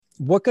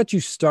what got you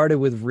started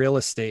with real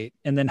estate?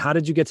 And then how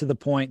did you get to the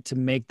point to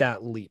make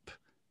that leap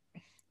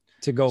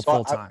to go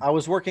full time? I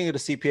was working at a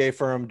CPA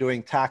firm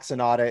doing tax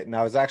and audit, and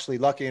I was actually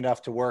lucky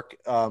enough to work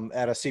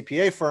at a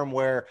CPA firm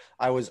where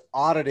I was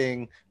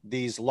auditing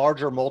these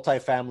larger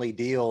multifamily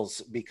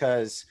deals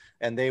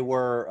and they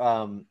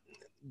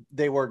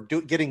were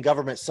getting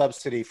government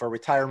subsidy for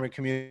retirement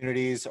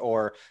communities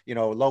or,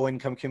 low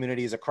income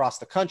communities across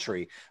the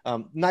country,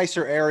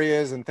 nicer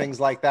areas and things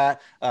like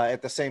that.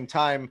 At the same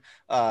time,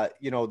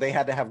 they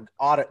had to have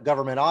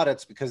government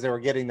audits because they were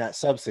getting that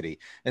subsidy.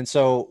 And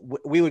so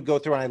we would go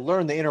through, and I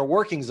learned the inner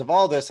workings of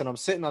all this. And I'm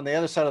sitting on the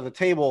other side of the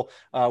table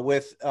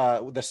with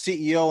the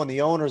CEO and the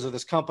owners of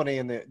this company,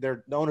 and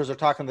the owners are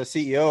talking to the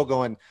CEO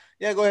going,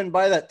 yeah, go ahead and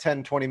buy that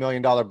 $10-20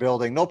 million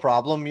building. No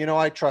problem.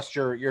 I trust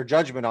your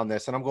judgment on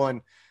this. And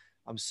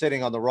I'm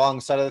sitting on the wrong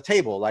side of the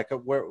table. Like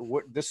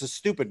this is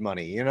stupid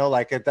money,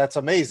 that's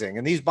amazing.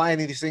 And he's buying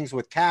these things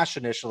with cash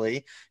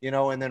initially,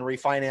 and then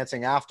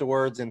refinancing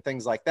afterwards and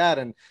things like that.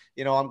 And,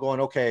 I'm going,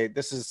 okay,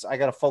 I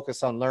got to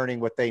focus on learning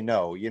what they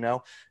know,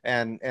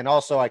 and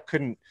also I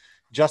couldn't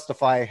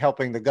justify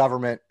helping the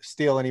government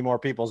steal any more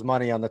people's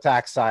money on the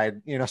tax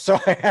side, so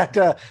I had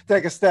to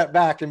take a step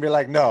back and be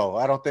like, no,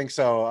 I don't think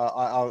so.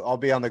 I'll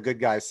be on the good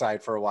guy's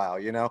side for a while,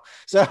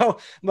 so,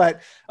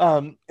 but,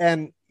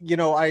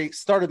 I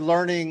started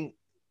learning,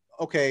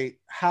 okay,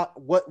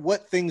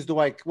 what things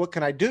what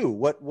can I do?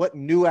 What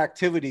new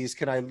activities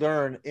can I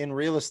learn in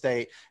real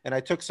estate? And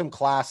I took some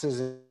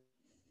classes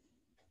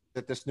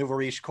at this Nouveau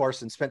Riche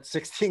course and spent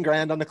 16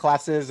 grand on the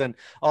classes and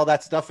all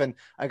that stuff. And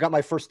I got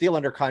my first deal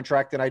under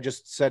contract, and I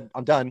just said,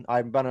 I'm done.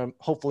 I'm going to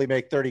hopefully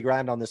make 30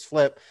 grand on this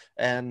flip.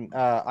 And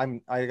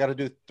I got to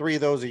do 3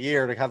 of those a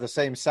year to have the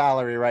same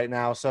salary right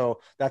now. So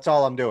that's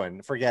all I'm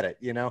doing. Forget it,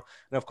 And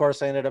of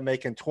course I ended up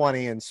making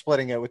 20 and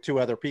splitting it with 2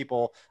 other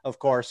people, of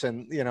course,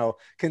 and,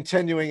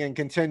 continuing.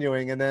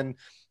 And then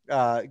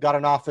got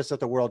an office at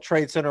the World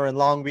Trade Center in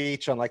Long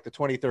Beach on like the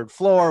 23rd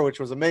floor,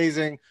 which was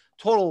amazing.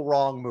 Total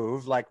wrong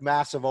move, like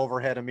massive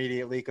overhead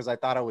immediately because I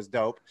thought I was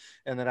dope,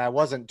 and then I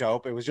wasn't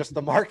dope. It was just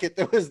the market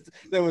that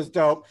was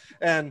dope.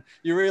 And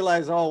you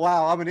realize, oh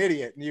wow, I'm an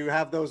idiot. And you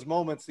have those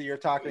moments that you're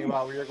talking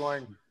about where you're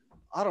going,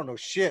 I don't know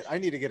shit. I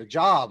need to get a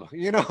job,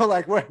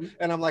 like what?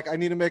 And I'm like, I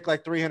need to make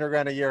like 300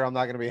 grand a year. I'm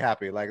not going to be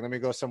happy. Like, let me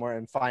go somewhere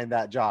and find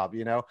that job,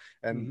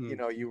 and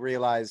you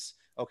realize,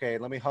 okay,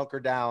 let me hunker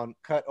down,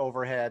 cut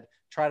overhead,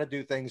 try to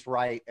do things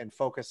right, and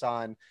focus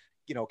on,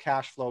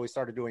 cash flow. We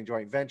started doing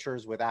joint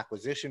ventures with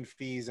acquisition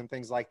fees and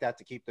things like that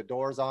to keep the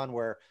doors on,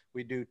 where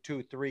we do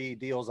 2-3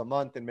 deals a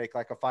month and make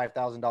like a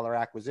 $5,000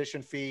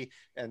 acquisition fee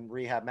and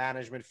rehab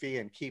management fee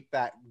and keep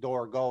that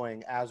door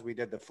going as we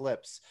did the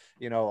flips,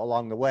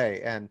 along the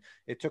way. And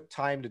it took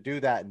time to do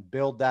that and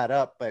build that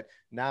up. But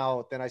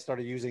then I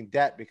started using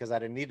debt because I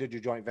didn't need to do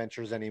joint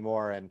ventures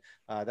anymore and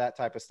that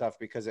type of stuff,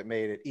 because it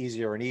made it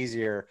easier and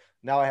easier.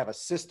 Now I have a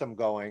system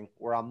going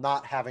where I'm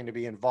not having to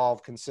be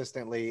involved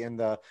consistently in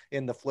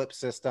the flip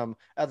system,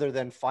 other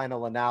than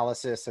final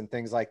analysis and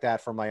things like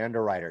that for my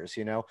underwriters,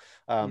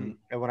 And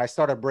when I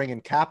started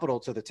bringing capital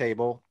to the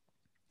table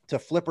to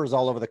flippers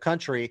all over the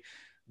country,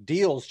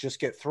 deals just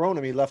get thrown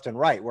at me left and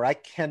right, where I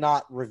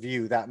cannot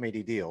review that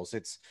many deals.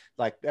 It's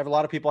like a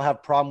lot of people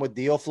have problem with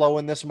deal flow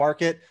in this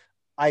market.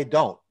 I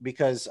don't,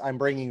 because I'm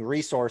bringing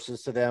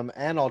resources to them,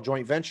 and I'll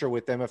joint venture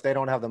with them if they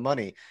don't have the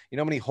money.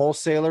 How many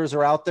wholesalers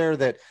are out there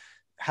that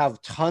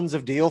have tons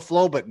of deal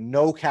flow, but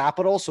no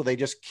capital. So they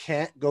just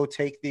can't go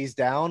take these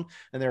down,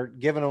 and they're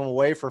giving them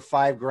away for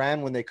 $5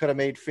 grand when they could have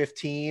made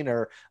 15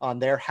 or on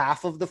their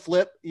half of the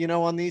flip,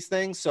 on these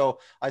things. So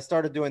I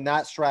started doing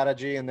that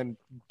strategy and then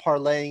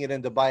parlaying it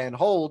into buy and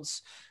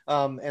holds.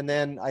 And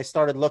then I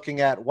started looking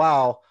at,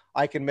 wow,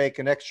 I can make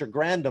an extra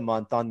grand a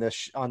month on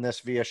this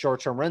via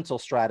short-term rental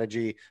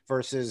strategy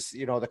versus,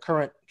 the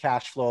current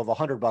cash flow of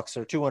 $100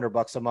 or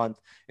 $200 a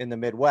month in the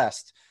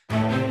Midwest.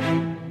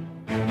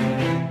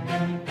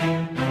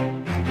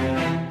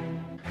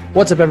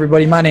 What's up,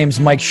 everybody? My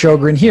name's Mike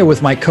Sjogren, here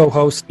with my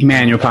co-host,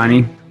 Mathew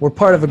Owens. We're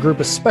part of a group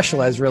of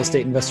specialized real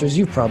estate investors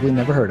you've probably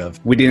never heard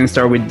of. We didn't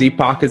start with deep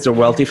pockets or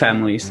wealthy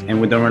families,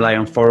 and we don't rely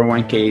on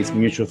 401ks,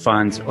 mutual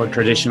funds, or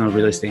traditional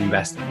real estate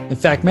investing. In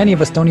fact, many of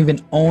us don't even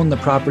own the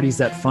properties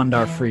that fund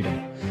our freedom.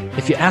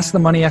 If you ask the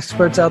money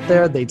experts out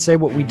there, they'd say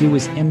what we do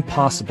is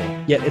impossible,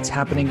 yet it's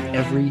happening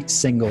every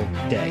single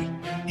day.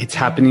 It's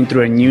happening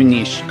through a new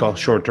niche called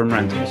short-term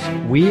rentals.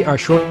 We are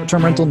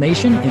Short-Term Rental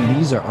Nation, and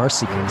these are our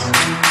secrets.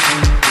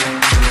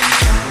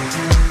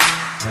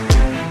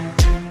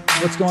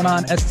 What's going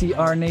on,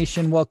 STR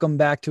Nation? Welcome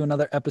back to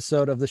another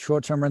episode of the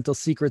Short-Term Rental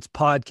Secrets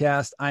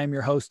podcast. I am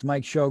your host,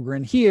 Mike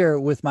Sjogren, here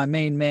with my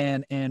main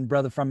man and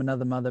brother from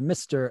another mother,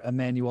 Mr.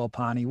 Mathew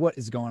Owens. What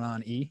is going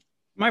on, E?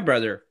 My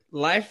brother,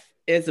 life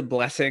is a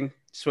blessing.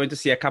 Just went to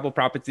see a couple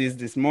properties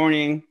this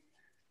morning.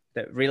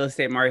 The real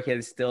estate market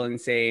is still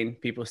insane.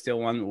 People still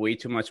want way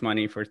too much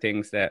money for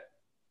things that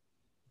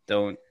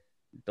don't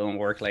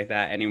work like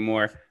that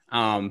anymore.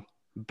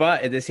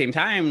 But at the same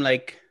time,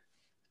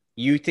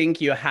 you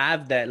think you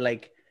have that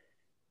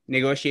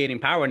negotiating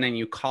power, and then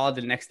you call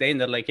the next day and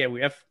they're like, yeah,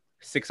 we have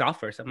 6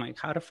 offers. I'm like,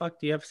 how the fuck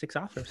do you have 6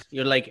 offers?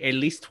 You're like at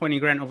least 20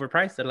 grand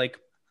overpriced. They're like,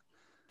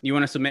 you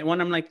want to submit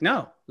one? I'm like,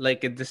 no,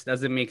 like it just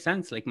doesn't make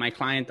sense. Like my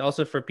client,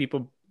 also for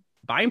people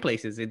buying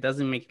places, it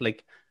doesn't make,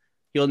 like,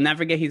 he'll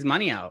never get his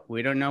money out.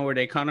 We don't know where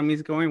the economy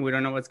is going. We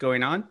don't know what's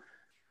going on.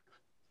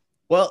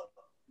 Well,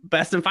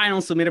 best and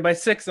final submitted by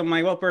 6. I'm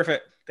like, well,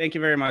 perfect. Thank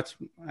you very much.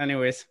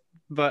 Anyways,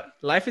 but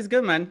life is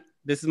good, man.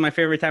 This is my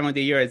favorite time of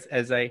the year,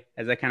 as I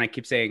kind of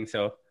keep saying.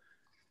 So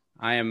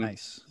I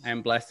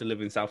am blessed to live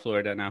in South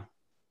Florida now.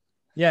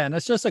 Yeah, and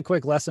it's just a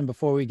quick lesson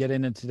before we get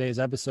into today's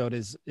episode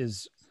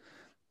is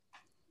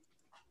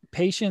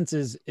patience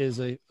is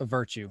a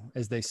virtue,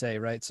 as they say,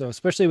 right? So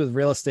especially with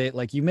real estate,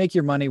 like you make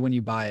your money when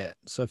you buy it.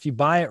 So if you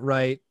buy it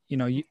right, you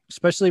know,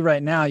 especially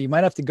right now, you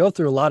might have to go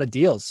through a lot of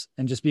deals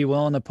and just be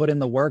willing to put in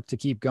the work to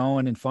keep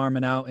going and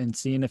farming out and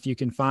seeing if you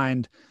can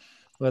find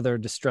whether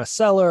a distressed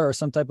seller or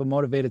some type of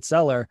motivated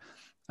seller.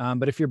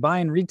 But if you're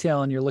buying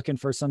retail and you're looking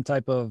for some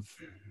type of,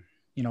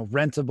 you know,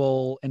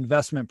 rentable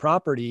investment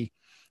property,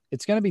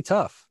 it's going to be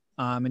tough.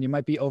 And you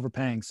might be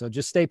overpaying. So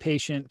just stay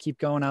patient, keep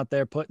going out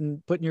there,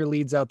 putting your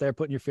leads out there,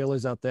 putting your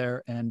feelers out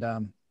there, and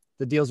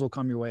the deals will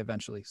come your way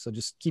eventually. So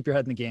just keep your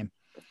head in the game.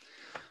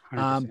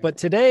 But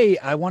today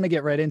I want to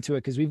get right into it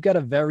because we've got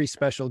a very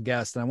special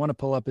guest, and I want to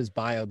pull up his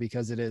bio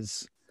because it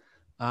is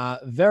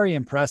very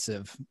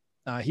impressive.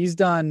 He's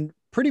done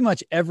pretty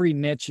much every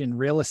niche in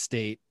real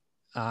estate.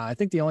 I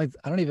think I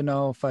don't even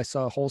know if I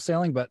saw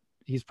wholesaling, but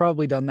he's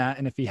probably done that.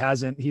 And if he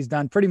hasn't, he's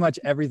done pretty much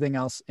everything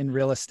else in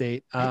real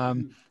estate.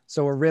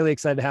 So we're really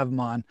excited to have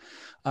him on.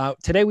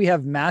 Today we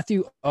have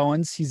Mathew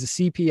Owens. He's a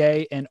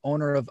CPA and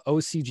owner of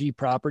OCG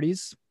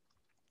Properties.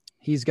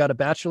 He's got a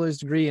bachelor's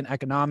degree in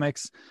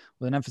economics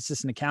with an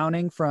emphasis in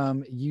accounting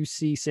from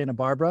UC Santa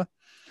Barbara.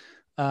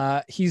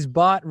 He's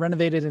bought,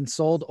 renovated, and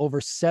sold over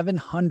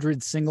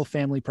 700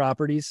 single-family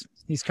properties.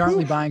 He's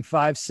currently buying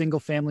 5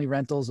 single-family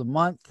rentals a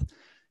month.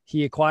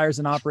 He acquires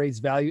and operates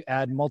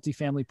value-add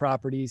multifamily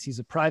properties. He's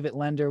a private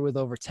lender with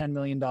over $10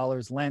 million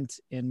lent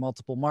in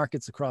multiple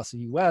markets across the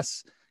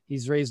U.S.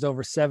 He's raised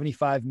over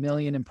 $75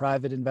 million in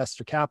private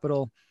investor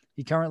capital.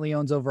 He currently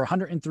owns over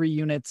 103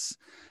 units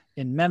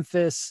in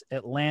Memphis,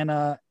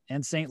 Atlanta,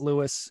 and St.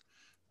 Louis.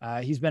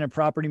 He's been in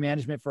property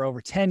management for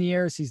over 10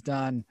 years. He's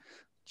done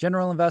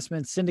general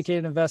investments,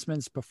 syndicated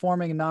investments,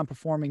 performing and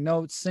non-performing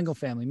notes,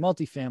 single-family,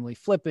 multifamily,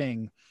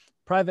 flipping,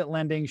 private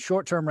lending,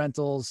 short-term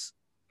rentals.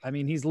 I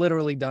mean, he's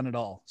literally done it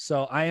all.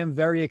 So I am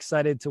very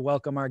excited to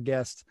welcome our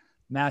guest,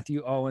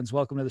 Mathew Owens.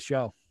 Welcome to the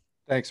show.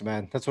 Thanks,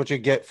 man. That's what you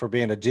get for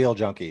being a deal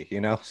junkie,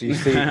 you know? So you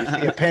see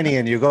a penny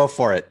and you go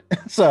for it.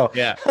 So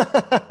yeah,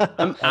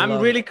 I'm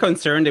really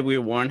concerned that we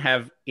won't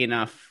have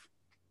enough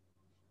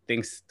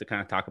things to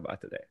kind of talk about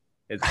today.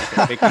 It's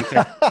a big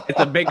concern. It's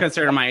a big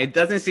concern of mine. It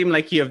doesn't seem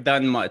like you have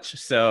done much.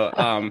 So,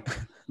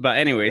 but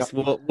anyways,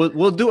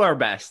 we'll do our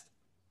best.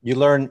 You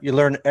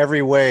learn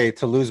every way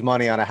to lose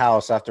money on a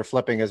house after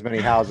flipping as many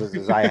houses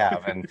as I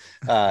have.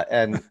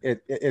 And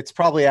it's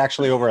probably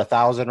actually over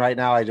 1,000 right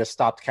now. I just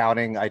stopped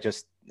counting.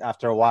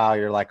 After a while,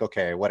 you're like,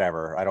 okay,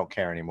 whatever. I don't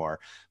care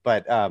anymore.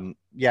 But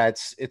yeah,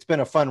 it's been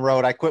a fun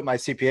road. I quit my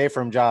CPA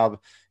firm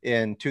job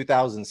in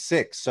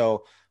 2006.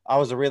 So I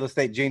was a real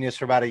estate genius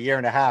for about 1.5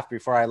 years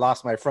before I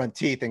lost my front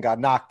teeth and got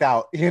knocked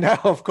out,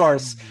 of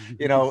course,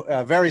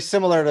 very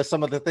similar to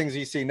some of the things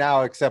you see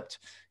now, except,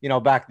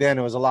 back then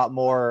it was a lot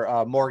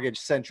more mortgage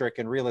centric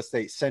and real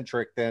estate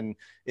centric than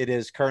it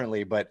is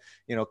currently. But,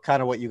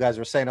 kind of what you guys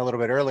were saying a little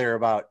bit earlier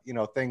about,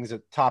 things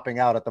topping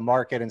out at the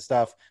market and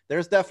stuff,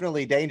 there's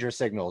definitely danger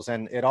signals,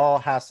 and it all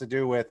has to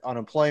do with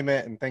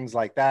unemployment and things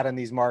like that in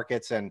these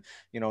markets. And,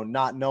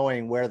 not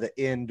knowing where the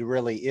end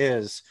really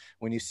is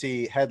when you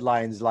see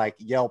headlines like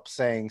Yelp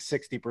saying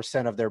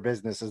 60% of their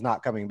business is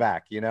not coming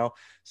back,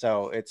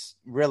 so it's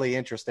really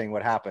interesting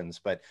what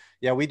happens. But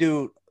yeah, we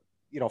do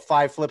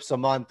 5 flips a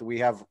month. We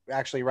have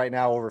actually right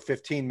now over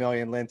 15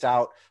 million lent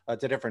out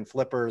to different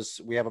flippers.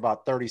 We have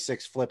about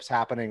 36 flips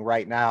happening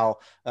right now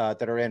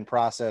that are in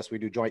process. We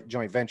do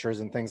joint ventures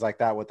and things like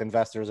that with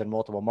investors in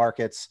multiple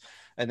markets.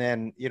 And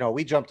then,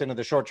 we jumped into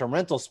the short-term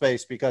rental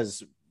space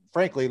because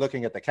frankly,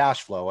 looking at the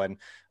cash flow. And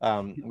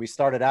we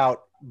started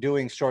out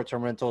doing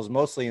short-term rentals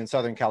mostly in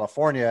Southern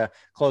California,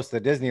 close to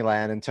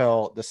Disneyland,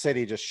 until the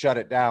city just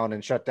shut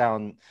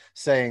down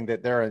saying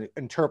that they're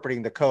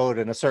interpreting the code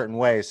in a certain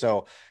way.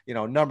 So,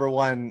 number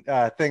one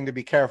thing to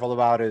be careful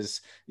about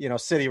is,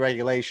 city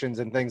regulations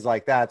and things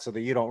like that, so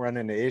that you don't run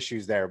into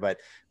issues there. But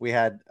we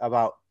had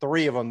about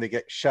 3 of them that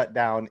get shut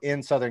down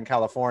in Southern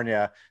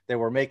California. They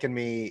were making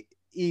me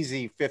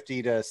easy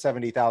 $50,000 to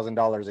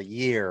 $70,000 a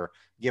year,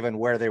 given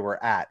where they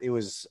were at. It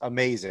was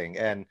amazing.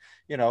 And,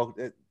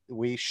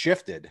 we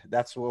shifted.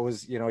 That's what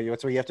was,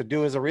 that's what you have to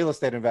do as a real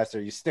estate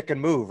investor. You stick and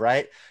move,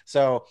 right?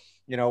 So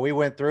you know, we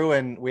went through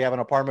and we have an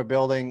apartment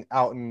building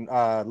out in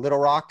Little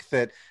Rock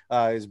that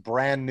is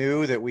brand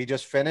new that we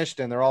just finished,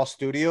 and they're all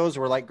studios.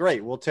 We're like,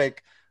 great, we'll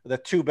take the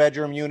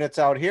 2-bedroom units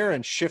out here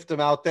and shift them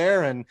out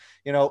there. And,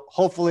 you know,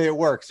 hopefully it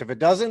works. If it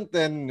doesn't,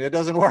 then it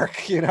doesn't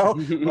work, you know,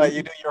 but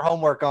you do your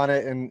homework on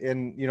it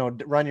and, you know,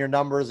 run your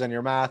numbers and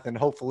your math, and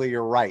hopefully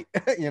you're right,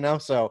 you know?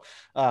 So,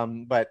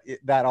 but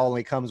that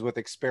only comes with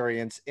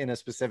experience in a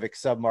specific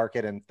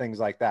submarket and things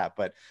like that.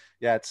 But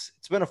yeah, it's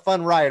been a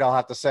fun ride, I'll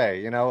have to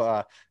say. You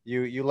know,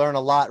 you learn a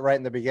lot right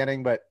in the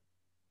beginning, but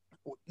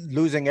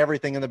losing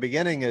everything in the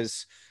beginning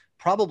is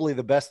probably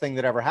the best thing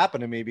that ever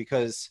happened to me,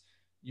 because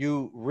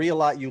you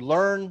realize, you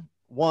learn,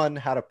 one,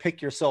 how to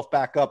pick yourself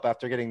back up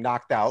after getting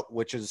knocked out,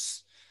 which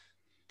is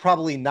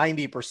probably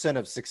 90%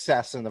 of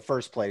success in the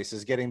first place,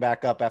 is getting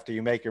back up after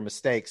you make your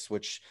mistakes,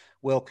 which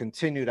will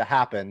continue to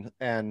happen.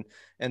 And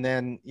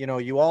then, you know,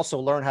 you also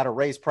learn how to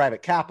raise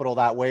private capital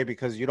that way,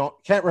 because you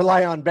can't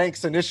rely on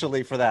banks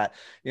initially for that,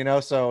 you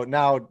know? So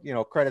now, you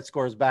know, credit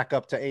scores back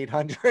up to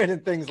 800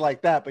 and things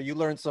like that, but you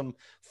learn some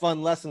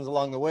fun lessons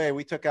along the way.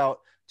 We took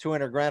out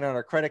 200 grand on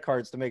our credit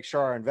cards to make sure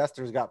our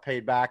investors got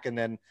paid back, and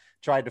then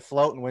tried to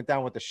float and went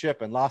down with the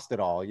ship and lost it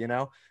all, you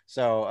know?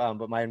 So,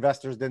 but my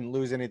investors didn't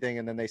lose anything.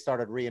 And then they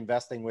started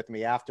reinvesting with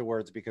me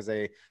afterwards because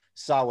they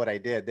saw what I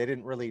did. They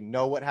didn't really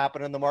know what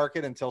happened in the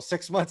market until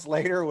 6 months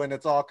later when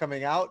it's all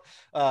coming out.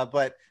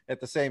 But at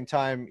the same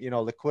time, you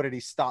know,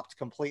 liquidity stopped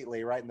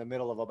completely right in the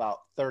middle of about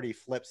 30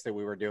 flips that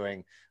we were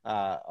doing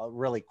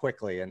really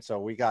quickly. And so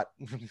we got,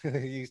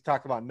 you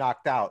talk about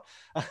knocked out,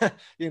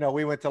 you know,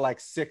 we went to like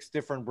 6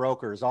 different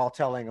brokers, all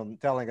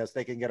telling us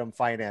they can get them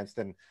financed,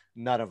 and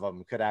none of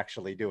them could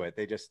actually do it.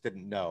 They just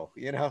didn't know,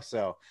 you know?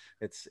 So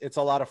it's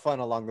a lot of fun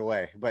along the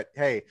way, but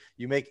hey,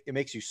 it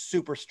makes you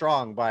super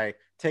strong by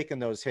taking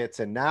those hits.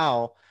 And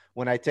now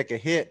when I take a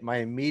hit, my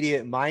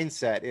immediate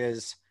mindset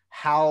is,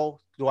 how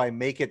do I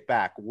make it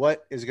back?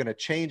 What is going to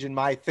change in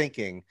my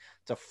thinking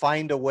to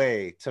find a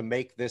way to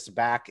make this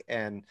back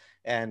and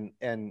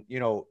you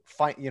know,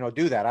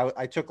 do that.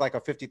 I took like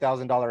a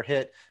 $50,000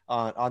 hit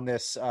on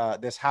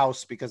this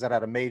house because it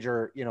had a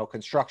major, you know,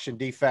 construction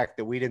defect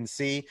that we didn't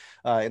see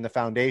in the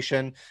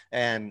foundation.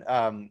 And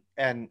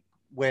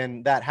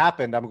when that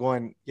happened, I'm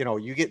going, you know,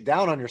 you get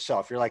down on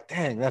yourself. You're like,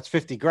 dang, that's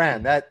 50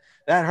 grand. That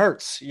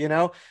hurts, you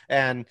know?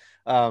 And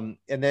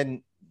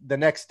then the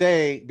next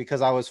day,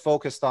 because I was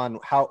focused on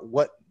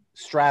what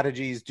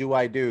strategies do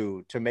I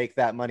do to make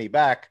that money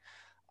back,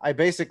 I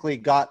basically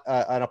got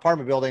an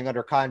apartment building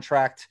under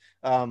contract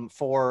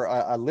for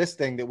a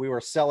listing that we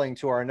were selling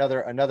to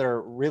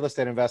another real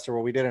estate investor,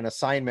 where we did an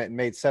assignment and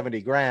made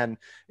 70 grand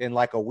in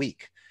like a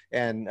week.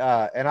 And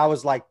I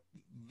was like,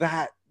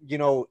 that, you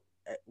know,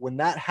 when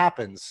that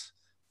happens,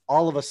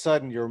 all of a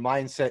sudden your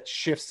mindset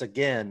shifts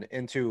again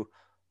into,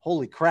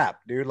 holy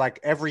crap, dude, like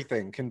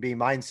everything can be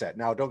mindset.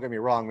 Now, don't get me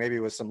wrong, maybe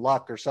with some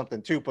luck or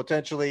something too,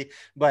 potentially,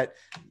 but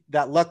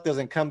that luck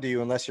doesn't come to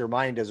you unless your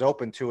mind is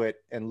open to it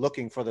and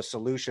looking for the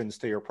solutions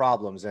to your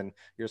problems. And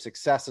your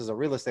success as a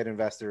real estate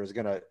investor is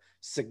going to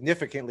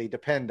significantly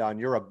depend on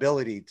your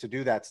ability to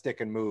do that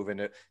stick and move and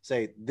to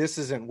say, this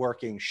isn't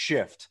working,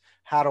 shift.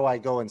 How do I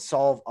go and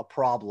solve a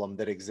problem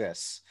that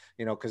exists?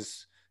 You know,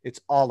 because it's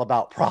all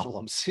about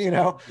problems, you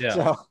know? Yeah.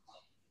 So,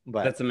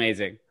 but that's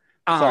amazing.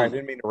 Sorry, I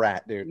didn't mean to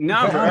rat, dude.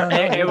 No,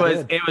 it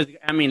was,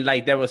 I mean,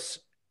 like, there was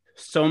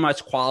so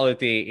much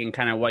quality in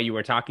kind of what you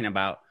were talking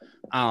about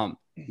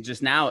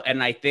just now.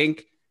 And I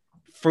think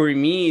for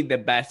me, the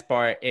best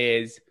part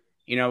is,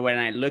 you know, when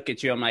I look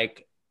at you, I'm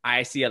like,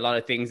 I see a lot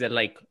of things that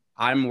like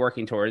I'm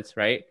working towards,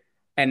 right?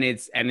 And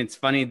it's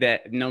funny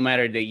that no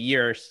matter the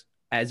years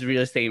as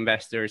real estate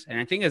investors, and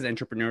I think as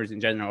entrepreneurs in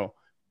general,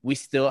 we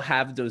still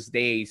have those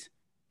days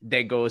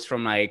that goes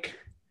from like,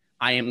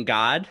 I am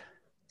God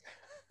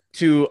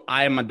to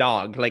I am a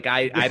dog. Like,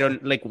 I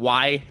don't like,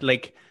 why,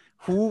 like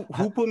who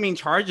put me in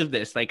charge of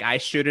this? Like, I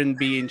shouldn't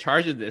be in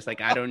charge of this.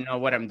 Like, I don't know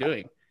what I'm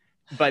doing.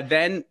 But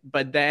then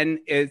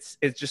it's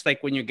just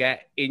like when you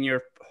get in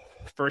your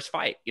first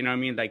fight, you know what I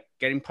mean? Like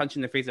getting punched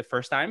in the face the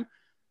first time,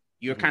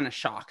 you're kind of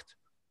shocked.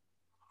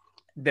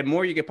 The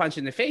more you get punched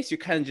in the face, you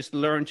kind of just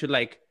learn to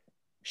like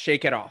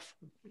shake it off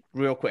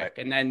real quick.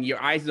 And then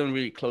your eyes don't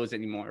really close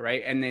anymore.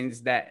 Right. And then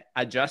it's that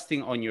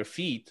adjusting on your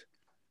feet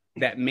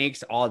that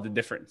makes all the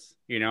difference,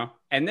 you know?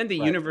 And then the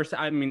universe,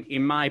 I mean,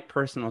 in my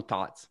personal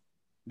thoughts,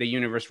 the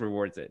universe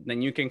rewards it.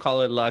 Then you can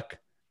call it luck.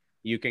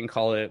 You can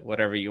call it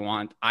whatever you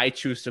want. I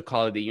choose to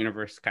call it the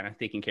universe kind of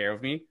taking care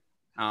of me.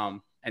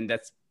 And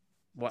that's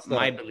what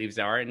my beliefs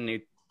are.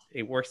 And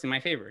it works in my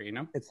favor, you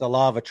know? It's the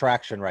law of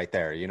attraction right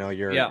there. You know,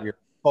 you're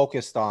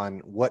focused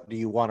on what do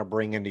you want to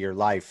bring into your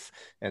life.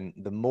 And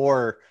the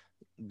more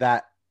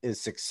that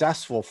is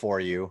successful for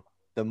you,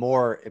 the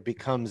more it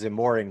becomes a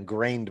more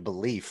ingrained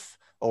belief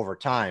over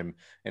time.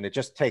 And it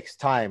just takes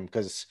time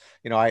because,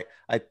 you know, I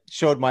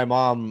showed my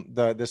mom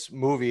this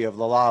movie of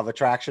the law of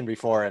attraction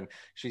before, and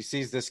she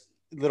sees this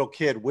little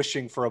kid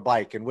wishing for a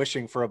bike and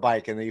wishing for a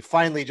bike. And then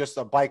finally just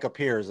a bike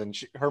appears. And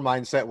her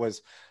mindset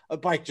was, a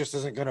bike just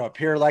isn't going to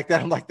appear like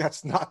that. I'm like,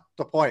 that's not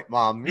the point,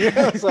 Mom.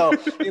 Yeah. So,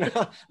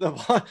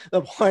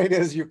 the point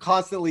is you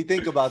constantly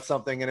think about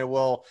something and it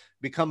will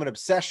become an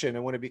obsession.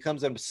 And when it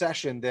becomes an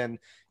obsession, then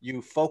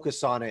you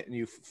focus on it and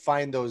you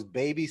find those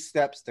baby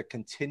steps to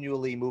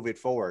continually move it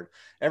forward.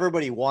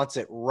 Everybody wants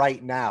it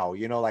right now,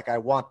 like I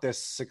want this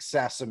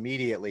success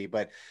immediately,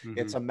 but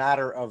it's a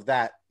matter of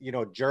that,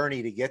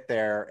 journey to get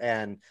there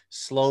and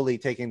slowly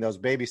taking those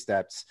baby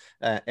steps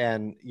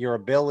and your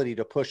ability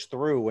to push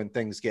through when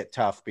things get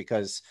tough,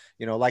 because,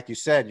 like you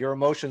said, your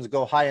emotions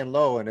go high and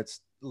low, and it's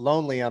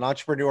lonely on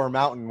Entrepreneur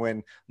Mountain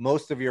when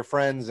most of your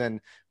friends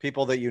and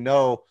people that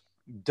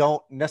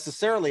don't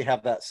necessarily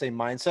have that same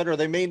mindset, or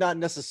they may not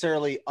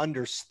necessarily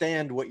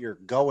understand what you're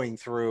going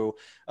through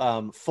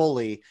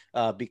fully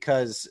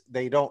because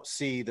they don't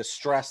see the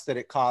stress that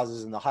it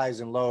causes and the highs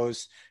and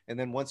lows. And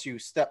then once you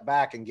step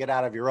back and get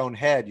out of your own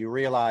head, you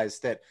realize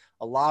that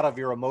a lot of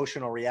your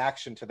emotional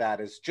reaction to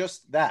that is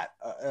just that,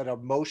 an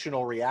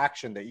emotional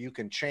reaction that you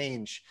can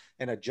change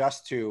and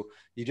adjust to.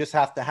 You just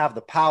have to have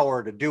the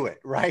power to do it,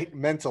 right?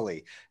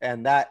 Mentally.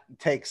 And that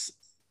takes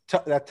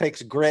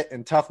grit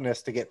and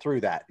toughness to get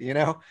through that,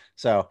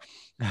 So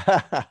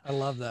I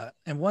love that.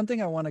 And one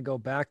thing I want to go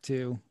back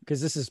to,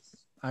 because this is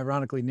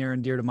ironically near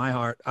and dear to my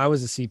heart. I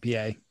was a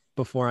CPA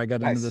before I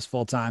got into this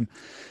full time.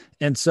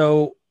 And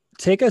so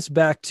take us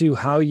back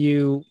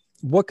to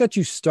what got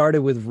you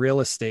started with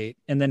real estate?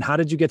 And then how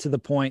did you get to the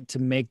point to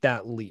make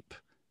that leap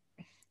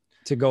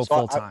to go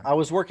full time? I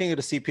was working at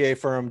a CPA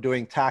firm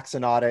doing tax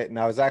and audit, and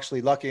I was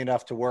actually lucky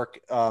enough to work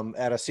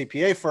at a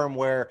CPA firm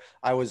where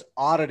I was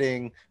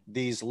auditing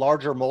these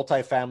larger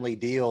multifamily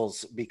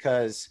deals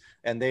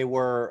and they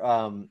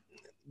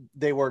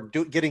were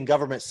getting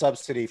government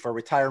subsidy for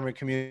retirement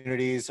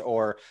communities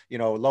or,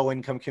 low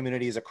income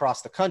communities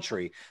across the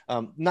country,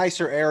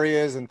 nicer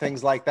areas and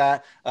things like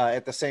that.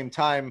 At the same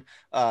time,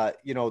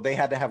 they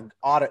had to have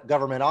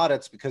government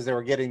audits because they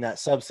were getting that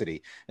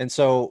subsidy. And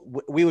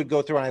so we would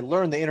go through, and I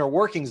learned the inner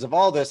workings of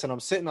all this. And I'm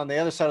sitting on the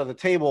other side of the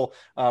table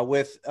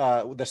with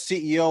the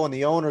CEO and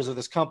the owners of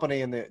this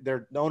company. And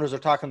the owners are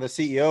talking to the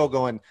CEO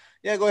going,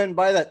 yeah, go ahead and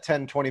buy that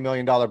 $10-20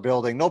 million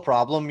building. No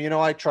problem.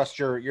 I trust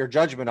your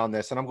judgment on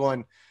this. And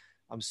I'm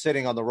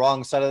sitting on the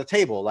wrong side of the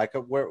table. Like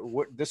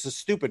this is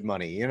stupid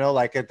money,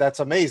 that's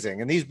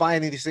amazing. And he's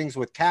buying these things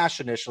with cash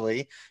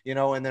initially,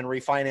 and then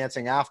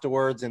refinancing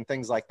afterwards and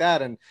things like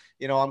that. And,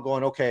 I'm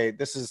going, okay,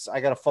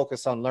 I got to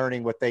focus on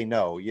learning what they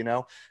know,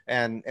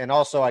 and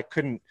also I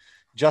couldn't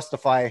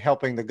justify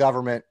helping the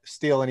government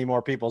steal any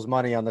more people's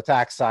money on the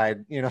tax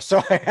side,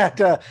 so I had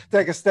to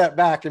take a step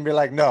back and be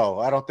like, no,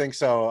 I don't think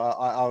so.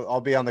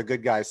 I'll be on the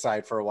good guy's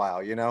side for a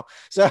while,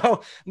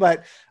 so,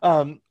 but,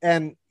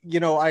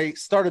 I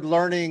started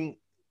learning,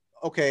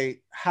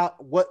 okay,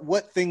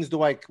 what things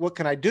what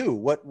can I do?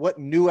 What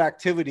new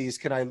activities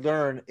can I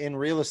learn in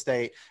real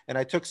estate? And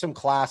I took some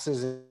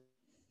classes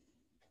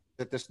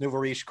at this Nouveau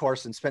Riche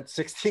course and spent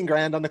 16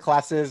 grand on the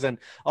classes and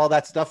all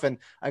that stuff. And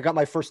I got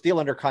my first deal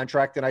under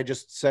contract, and I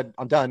just said,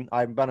 I'm done.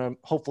 I'm going to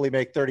hopefully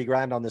make 30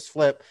 grand on this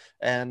flip.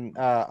 And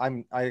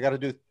I got to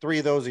do 3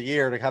 of those a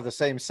year to have the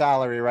same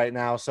salary right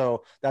now.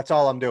 So that's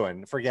all I'm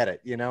doing. Forget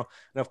it, And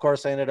of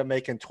course I ended up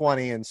making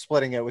 20 and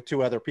splitting it with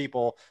 2 other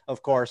people,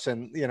 of course,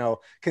 and,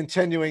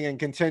 continuing.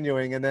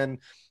 And then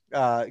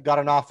got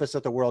an office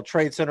at the World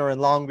Trade Center in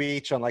Long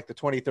Beach on like the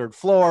 23rd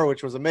floor,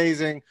 which was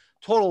amazing.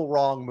 Total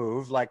wrong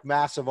move, like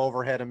massive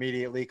overhead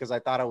immediately because I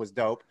thought I was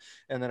dope,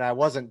 and then I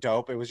wasn't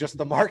dope. It was just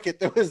the market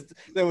that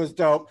was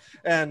dope.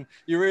 And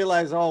you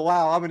realize, oh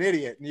wow, I'm an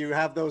idiot. And you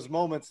have those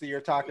moments that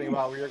you're talking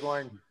about where you're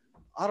going,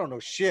 I don't know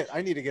shit.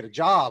 I need to get a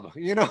job,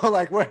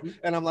 like where,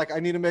 and I'm like, I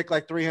need to make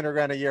like 300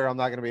 grand a year. I'm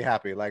not going to be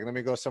happy. Like, let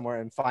me go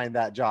somewhere and find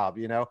that job,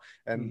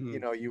 and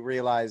you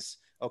realize,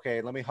 okay,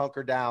 let me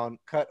hunker down,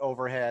 cut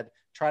overhead,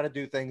 try to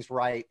do things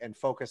right, and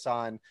focus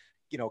on,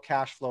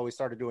 cash flow. We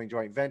started doing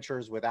joint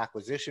ventures with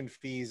acquisition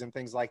fees and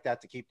things like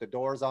that to keep the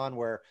doors on,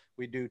 where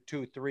we do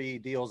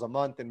 2-3 deals a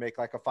month and make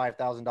like a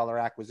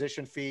 $5,000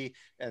 acquisition fee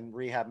and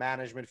rehab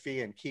management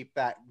fee and keep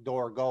that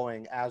door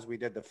going as we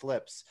did the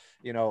flips,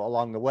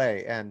 along the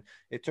way. And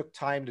it took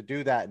time to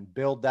do that and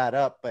build that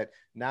up. But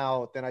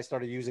then I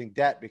started using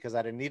debt because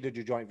I didn't need to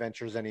do joint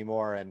ventures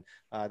anymore and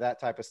that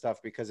type of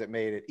stuff, because it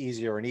made it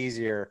easier and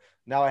easier.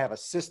 Now I have a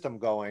system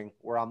going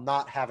where I'm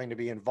not having to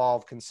be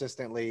involved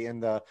consistently in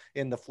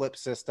the flip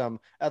system,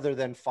 other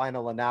than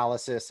final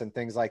analysis and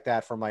things like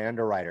that for my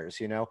underwriters,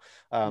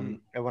 And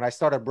when I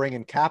started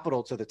bringing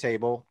capital to the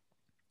table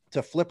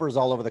to flippers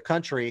all over the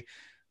country,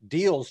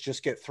 deals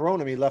just get thrown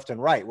to me left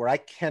and right where I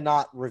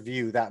cannot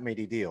review that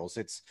many deals.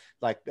 It's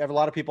like a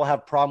lot of people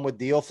have problem with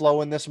deal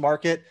flow in this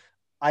market.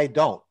 I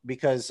don't,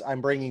 because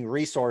I'm bringing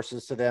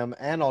resources to them,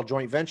 and I'll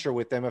joint venture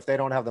with them if they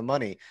don't have the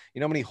money.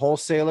 How many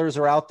wholesalers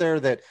are out there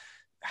that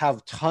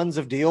have tons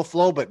of deal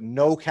flow, but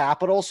no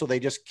capital. So they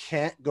just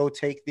can't go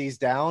take these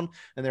down,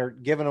 and they're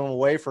giving them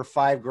away for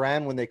 $5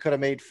 grand when they could have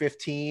made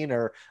 15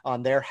 or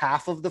on their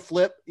half of the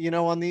flip,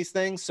 on these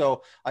things.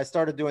 So I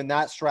started doing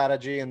that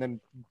strategy and then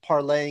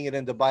parlaying it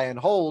into buy and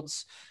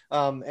holds.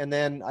 And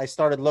then I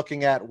started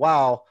looking at,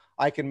 wow,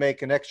 I can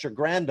make an extra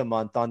grand a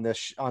month on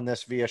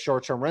this via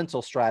short-term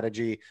rental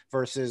strategy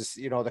versus,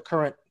 the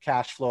current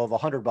cash flow of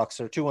 $100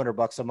 or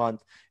 $200 a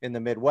month in the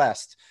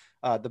Midwest.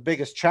 The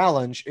biggest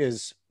challenge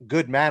is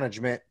good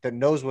management that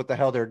knows what the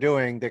hell they're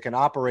doing, that can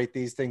operate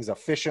these things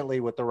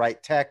efficiently with the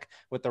right tech,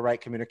 with the right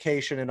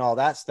communication and all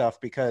that stuff,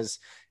 because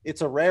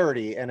it's a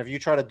rarity. And if you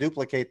try to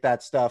duplicate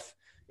that stuff,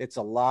 it's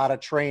a lot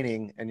of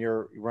training, and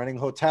you're running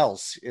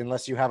hotels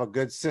unless you have a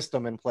good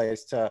system in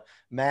place to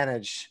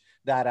manage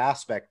that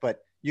aspect.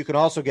 But you can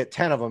also get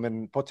 10 of them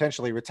and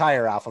potentially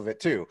retire off of it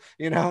too,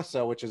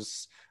 so which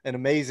is an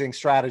amazing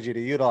strategy to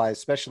utilize,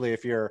 especially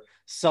if you're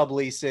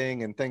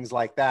subleasing and things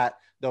like that,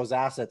 those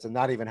assets, and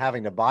not even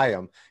having to buy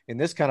them. In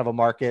this kind of a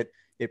market,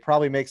 it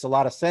probably makes a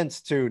lot of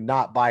sense to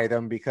not buy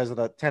them because of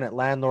the tenant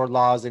landlord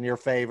laws in your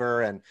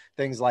favor and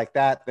things like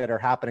that are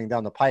happening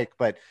down the pike.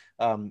 But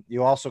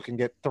you also can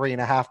get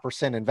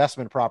 3.5%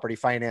 investment property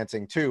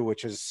financing too,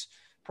 which is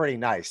pretty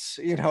nice,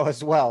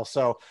 as well.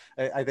 So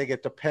I think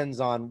it depends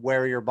on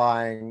where you're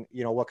buying,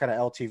 what kind of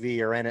LTV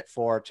you're in it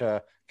for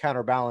to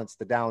counterbalance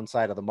the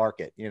downside of the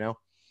market,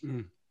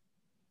 Mm.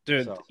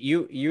 Dude, so.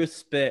 You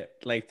spit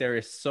like there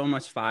is so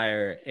much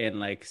fire in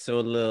like so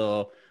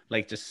little,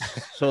 like just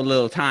so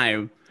little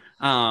time.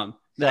 I'm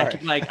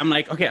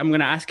like, okay, I'm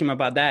gonna ask him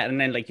about that, and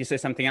then like you say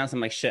something else, I'm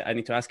like, shit, I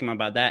need to ask him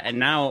about that, and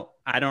now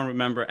I don't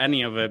remember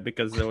any of it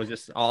because it was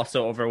just all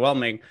so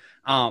overwhelming.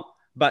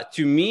 But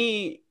to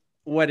me,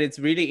 what is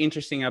really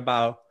interesting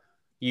about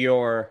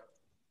your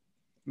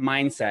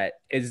mindset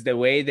is the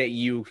way that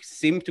you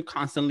seem to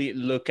constantly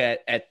look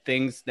at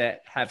things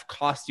that have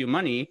cost you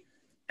money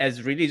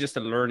as really just a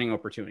learning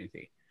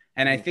opportunity.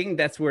 And I think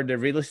that's where the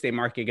real estate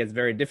market gets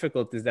very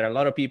difficult, is that a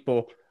lot of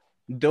people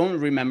don't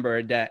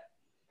remember that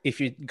if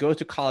you go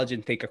to college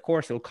and take a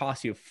course, it'll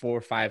cost you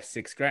 $4, $5,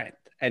 $6 grand.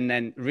 And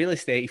then real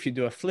estate, if you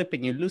do a flip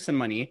and you lose some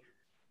money,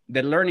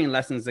 the learning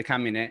lessons that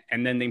come in it.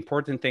 And then the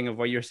important thing of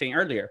what you're saying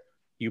earlier,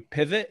 you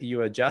pivot,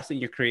 you adjust, and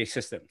you create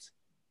systems,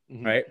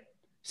 right?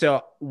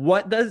 So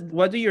what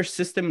do your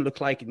system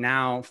look like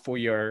now for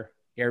your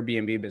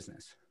Airbnb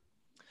business?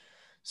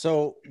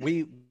 So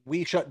we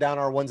shut down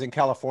our ones in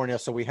California.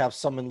 So we have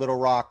some in Little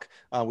Rock.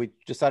 We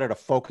decided to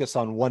focus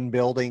on one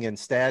building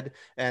instead.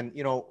 And,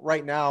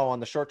 right now on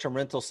the short-term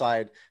rental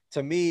side,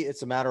 to me,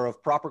 it's a matter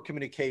of proper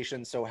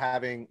communication. So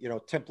having,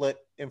 template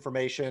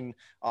information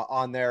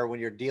on there when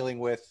you're dealing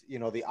with,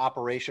 the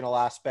operational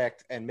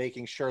aspect, and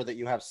making sure that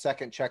you have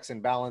second checks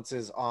and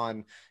balances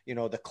on,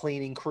 the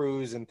cleaning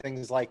crews and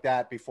things like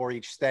that before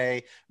each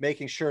stay,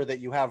 making sure that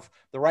you have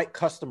the right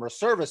customer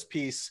service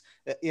piece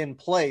in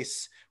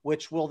place,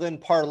 which will then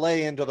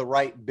parlay into the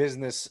right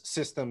business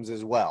systems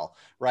as well,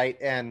 right?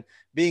 And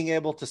being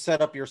able to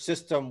set up your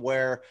system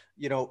where,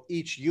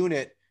 each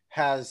unit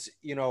has,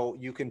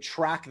 you can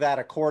track that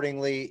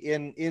accordingly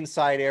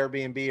inside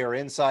Airbnb or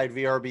inside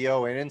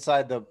VRBO and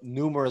inside the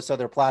numerous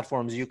other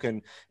platforms you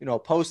can,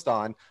 post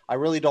on. I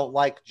really don't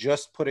like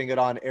just putting it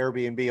on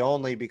Airbnb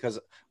only because,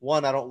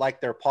 one, I don't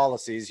like their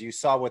policies. You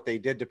saw what they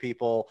did to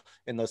people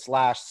in this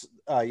last,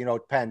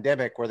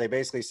 pandemic, where they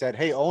basically said,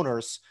 hey,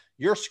 owners,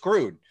 you're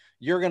screwed.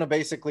 You're going to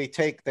basically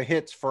take the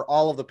hits for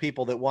all of the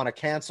people that want to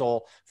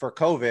cancel for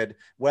COVID,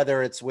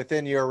 whether it's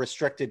within your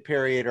restricted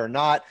period or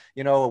not,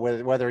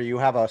 whether you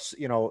have a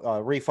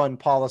refund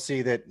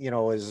policy that,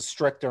 is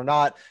strict or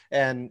not,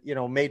 and,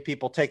 made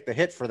people take the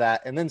hit for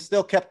that, and then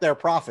still kept their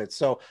profits.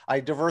 So I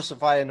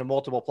diversify into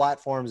multiple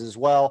platforms as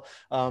well.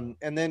 And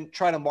then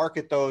try to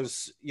market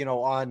those,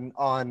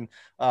 on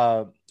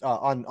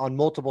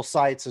multiple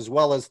sites, as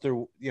well as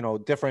through,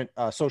 different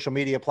social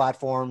media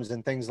platforms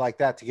and things like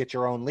that to get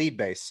your own lead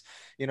base.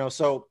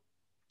 So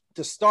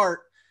to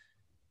start,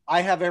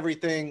 I have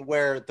everything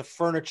where the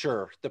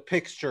furniture, the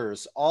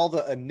pictures, all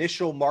the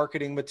initial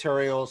marketing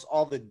materials,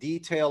 all the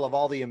detail of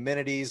all the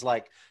amenities,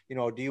 like,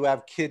 do you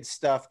have kids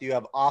stuff? Do you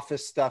have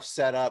office stuff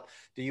set up?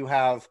 Do you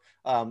have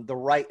the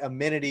right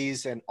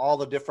amenities and all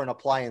the different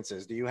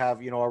appliances? Do you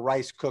have, a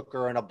rice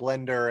cooker and a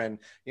blender and,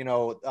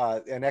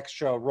 an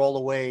extra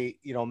rollaway,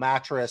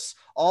 mattress,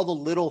 all the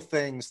little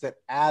things that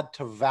add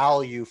to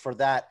value for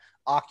that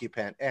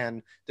occupant.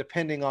 And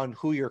depending on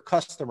who your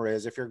customer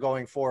is, if you're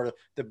going for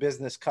the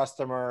business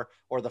customer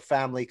or the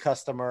family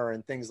customer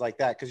and things like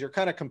that, because you're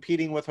kind of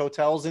competing with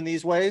hotels in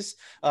these ways,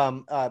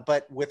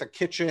 but with a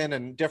kitchen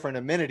and different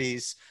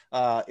amenities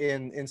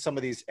in some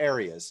of these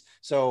areas.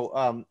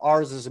 So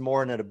ours is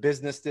more in a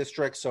business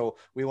district. So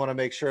we want to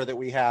make sure that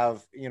we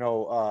have,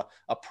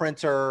 a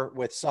printer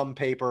with some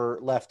paper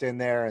left in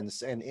there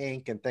and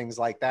ink and things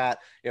like that.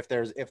 If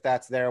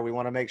that's there, we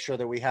want to make sure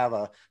that we have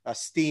a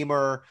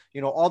steamer,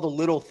 all the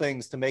little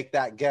things to make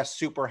that guest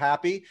super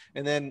happy.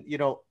 And then,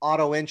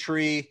 auto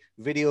entry,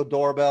 video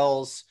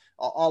doorbells,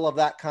 all of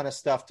that kind of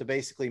stuff to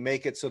basically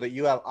make it so that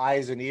you have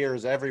eyes and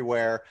ears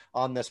everywhere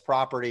on this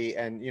property.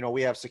 And, you know,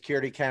 we have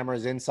security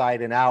cameras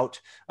inside and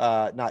out,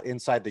 not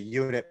inside the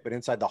unit, but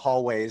inside the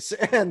hallways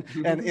and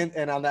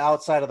on the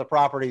outside of the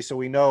property. So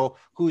we know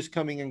who's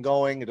coming and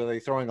going. Are they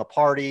throwing a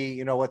party?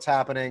 You know, what's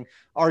happening?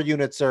 Our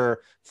units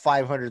are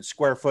 500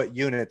 square foot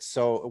units,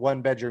 so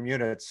 1-bedroom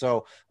units.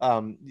 So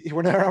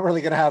we're not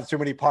really going to have too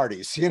many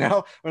parties, you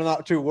know, we're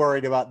not too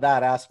worried about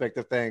that aspect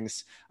of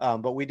things.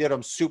 But we did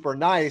them super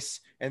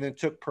nice and then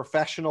took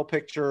professional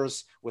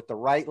pictures with the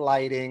right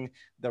lighting,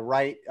 the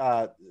right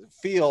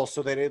feel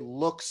so that it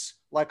looks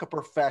like a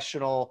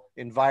professional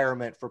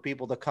environment for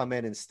people to come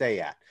in and stay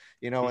at,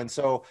 you know? And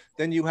so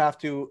then you have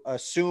to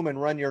assume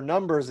and run your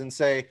numbers and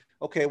say,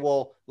 okay,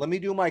 well, let me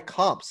do my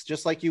comps,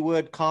 just like you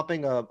would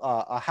comping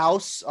a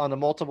house on a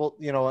multiple,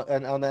 you know,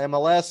 on the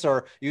MLS,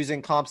 or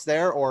using comps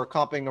there, or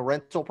comping a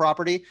rental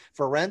property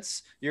for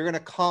rents. You're going to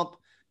comp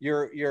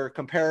your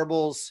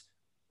comparables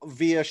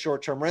via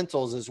short-term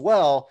rentals as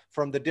well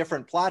from the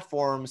different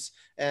platforms.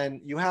 And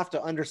you have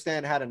to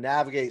understand how to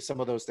navigate some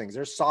of those things.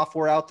 There's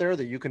software out there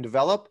that you can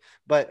develop,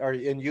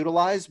 and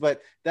utilize,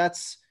 but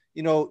that's,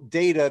 you know,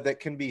 data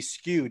that can be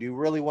skewed. You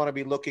really want to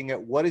be looking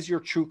at what is your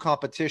true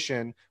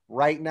competition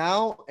right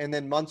now, and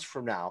then months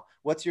from now.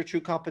 What's your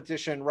true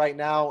competition right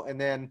now, and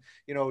then,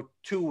 you know,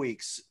 2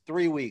 weeks,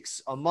 3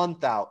 weeks, a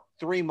month out,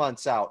 3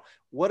 months out.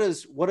 What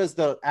is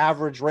the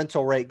average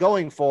rental rate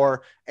going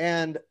for,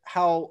 and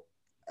how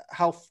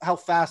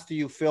fast do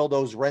you fill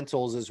those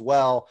rentals as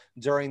well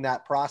during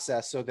that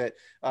process, so that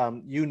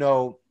you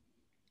know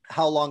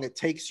how long it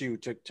takes you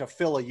to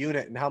fill a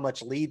unit and how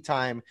much lead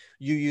time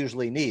you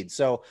usually need.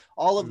 So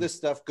all of this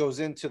stuff goes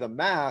into the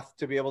math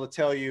to be able to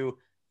tell you,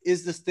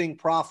 is this thing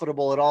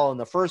profitable at all in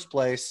the first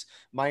place,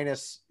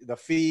 minus the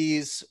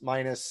fees,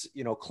 minus,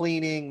 you know,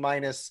 cleaning,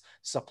 minus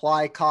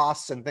supply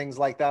costs and things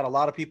like that. A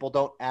lot of people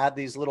don't add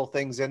these little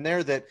things in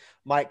there that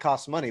might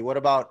cost money. What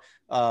about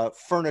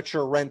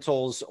furniture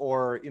rentals,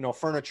 or, you know,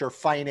 furniture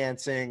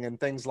financing and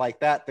things like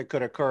that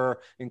could occur,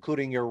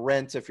 including your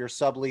rent if you're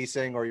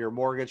subleasing, or your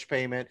mortgage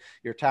payment,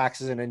 your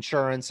taxes and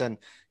insurance, and,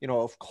 you know,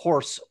 of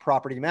course,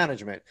 property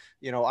management.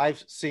 You know,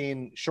 I've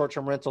seen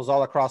short-term rentals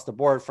all across the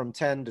board from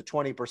 10 to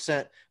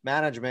 20%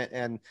 management,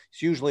 and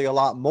it's usually a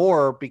lot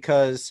more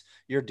because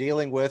you're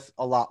dealing with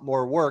a lot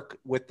more work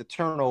with the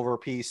turnover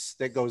piece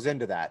that goes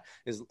into that,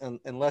 is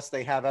unless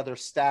they have other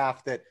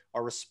staff that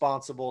are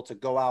responsible to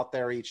go out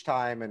there each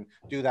time and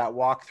do that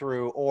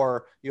walkthrough,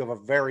 or you have a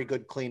very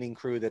good cleaning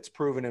crew that's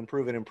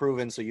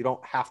proven. So you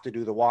don't have to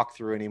do the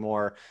walkthrough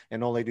anymore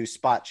and only do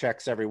spot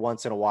checks every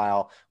once in a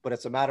while. But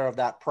it's a matter of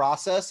that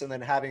process, and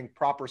then having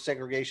proper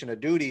segregation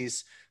of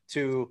duties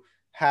to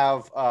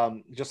have,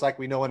 just like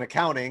we know in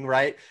accounting,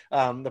 right?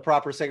 The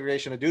proper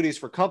segregation of duties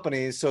for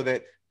companies so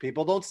that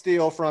people don't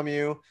steal from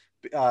you.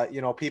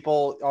 You know,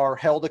 people are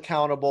held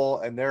accountable,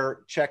 and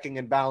they're checking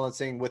and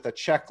balancing with a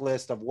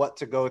checklist of what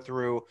to go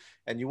through.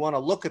 And you want to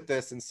look at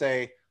this and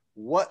say,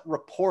 what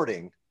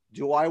reporting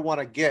do I want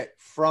to get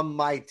from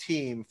my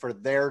team for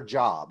their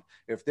job?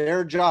 If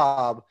their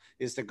job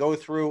is to go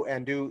through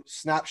and do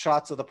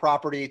snapshots of the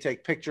property,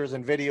 take pictures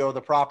and video of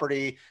the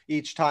property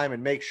each time,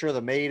 and make sure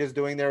the maid is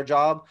doing their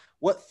job,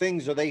 what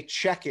things are they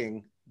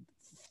checking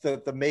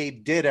that the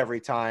maid did every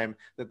time,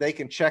 that they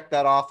can check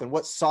that off, and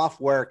what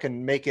software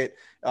can make it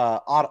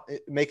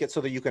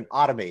so that you can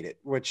automate it,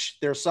 which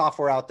there's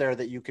software out there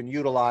that you can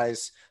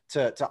utilize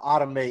to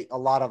automate a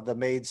lot of the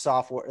maid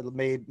software,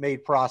 the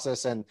maid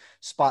process and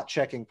spot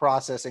checking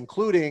process,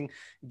 including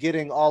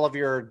getting all of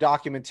your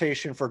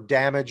documentation for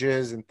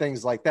damages and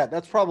things like that.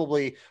 That's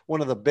probably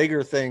one of the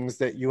bigger things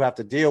that you have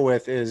to deal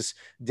with, is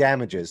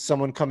damages.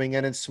 Someone coming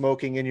in and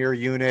smoking in your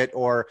unit,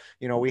 or,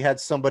 you know, we had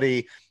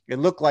somebody, it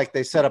looked like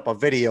they set up a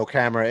video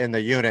camera in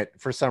the unit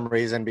for some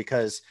reason,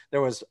 because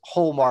there was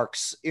hole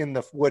marks in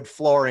the wood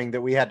flooring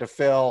that we had to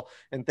fill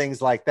and things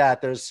like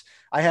that.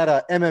 I had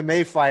a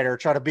MMA fighter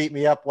try to beat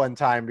me up one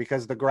time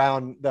because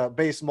the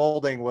base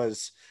molding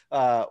was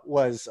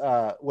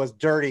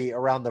dirty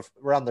around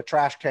the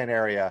trash can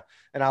area.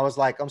 And I was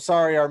like, I'm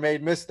sorry, our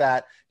maid missed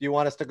that. Do you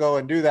want us to go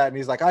and do that? And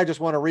he's like, I just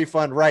want a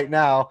refund right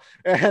now.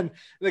 And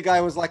the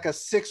guy was like a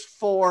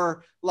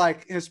 6'4",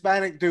 like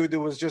Hispanic dude that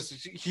was just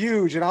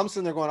huge. And I'm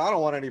sitting there going, I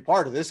don't want any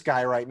part of this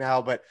guy right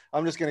now, but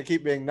I'm just going to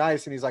keep being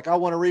nice. And he's like, I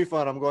want a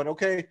refund. I'm going,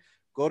 okay,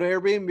 go to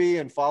Airbnb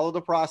and follow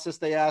the process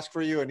they ask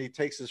for you. And he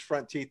takes his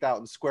front teeth out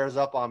and squares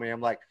up on me.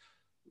 I'm like,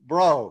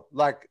 bro,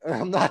 like,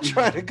 I'm not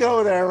trying to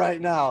go there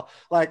right now.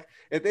 Like,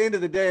 at the end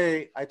of the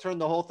day, I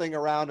turned the whole thing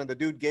around, and the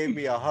dude gave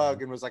me a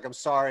hug and was like, I'm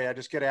sorry, I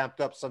just get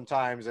amped up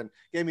sometimes, and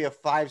gave me a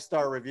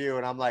 5-star review.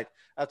 And I'm like,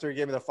 after he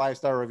gave me the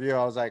 5-star review,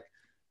 I was like,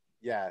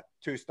 yeah,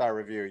 2-star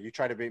review. You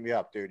try to beat me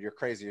up, dude. You're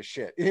crazy as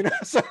shit. You know?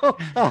 So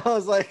I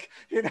was like,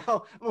 you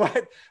know,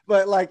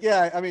 but like,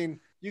 yeah, I mean,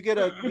 you get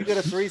a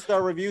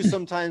 3-star review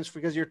sometimes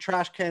because your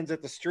trash cans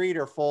at the street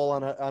are full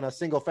on a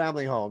single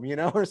family home, you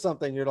know, or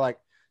something. You're like,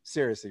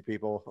 seriously,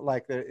 people,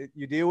 like,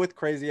 you deal with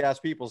crazy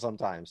ass people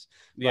sometimes.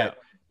 Yeah. But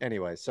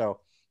anyway, so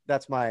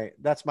that's my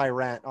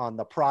rant on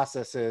the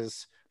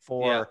processes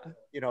for,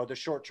 the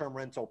short-term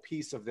rental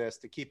piece of this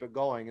to keep it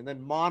going, and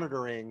then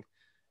monitoring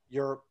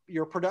your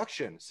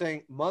production,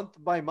 saying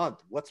month by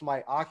month, what's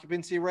my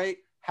occupancy rate?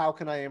 How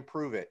can I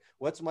improve it?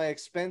 What's my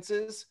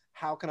expenses?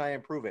 How can I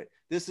improve it?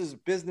 This is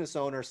business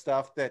owner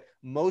stuff that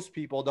most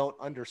people don't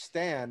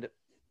understand.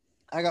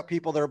 I got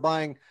people that are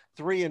buying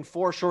 3 and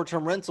 4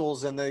 short-term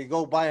rentals, and they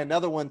go buy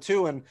another one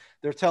too. And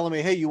they're telling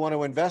me, hey, you want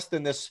to invest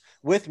in this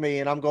with me?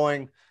 And I'm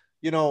going,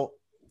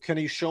 can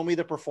you show me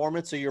the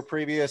performance of your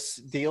previous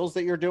deals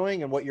that you're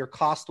doing and what your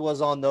cost was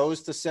on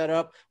those to set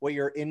up, what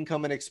your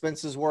income and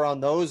expenses were on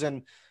those?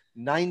 And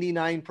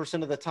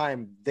 99% of the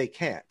time they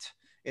can't.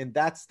 And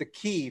that's the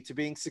key to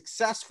being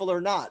successful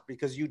or not,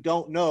 because you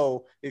don't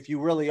know if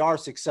you really are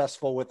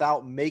successful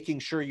without making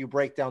sure you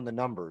break down the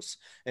numbers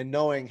and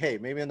knowing, hey,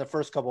 maybe in the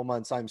first couple of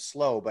months I'm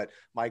slow, but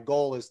my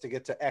goal is to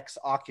get to X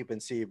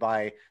occupancy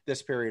by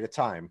this period of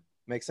time.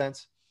 Make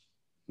sense?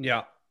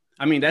 Yeah.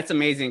 I mean, that's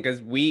amazing, because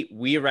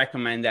we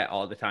recommend that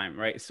all the time,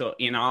 right? So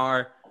in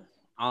our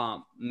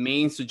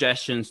main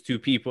suggestions to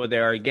people that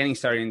are getting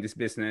started in this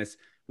business,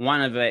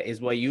 one of it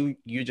is what you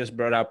just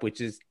brought up,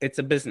 which is it's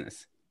a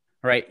business.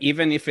 Right.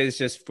 Even if it's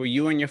just for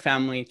you and your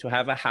family to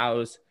have a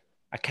house,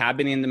 a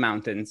cabin in the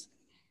mountains,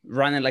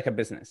 run it like a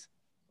business.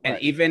 And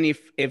even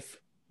if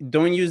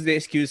don't use the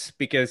excuse,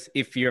 because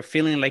if you're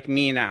feeling like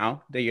me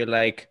now, that you're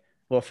like,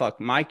 well, fuck,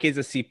 my kid's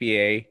a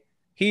CPA.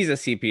 He's a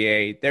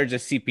CPA. They're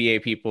just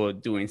CPA people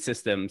doing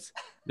systems.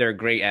 They're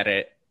great at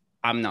it.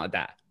 I'm not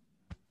that.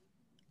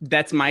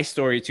 That's my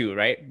story too.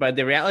 Right. But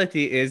the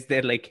reality is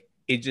that like,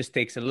 it just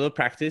takes a little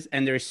practice,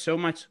 and there's so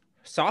much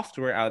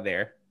software out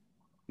there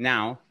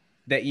now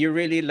that you're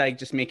really like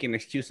just making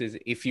excuses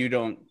if you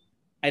don't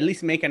at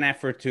least make an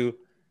effort to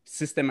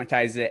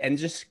systematize it and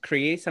just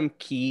create some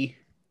key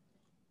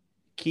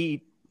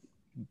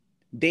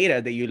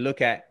data that you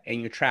look at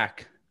and you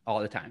track all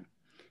the time.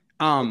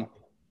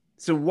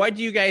 So what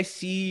do you guys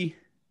see?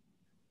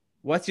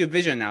 What's your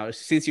vision now,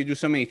 since you do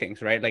so many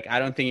things, right? Like, I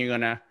don't think you're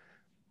going to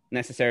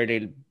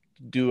necessarily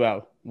do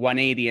a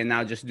 180 and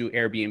now just do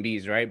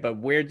Airbnbs, right? But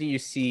where do you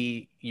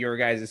see your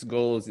guys'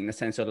 goals in the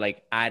sense of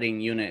like adding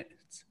units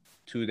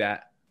to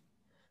that?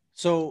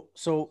 So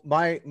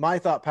my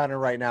thought pattern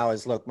right now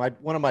is, look,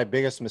 one of my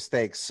biggest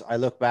mistakes, I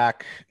look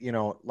back,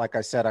 like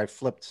I said, I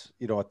flipped,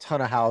 a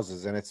ton of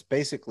houses, and it's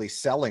basically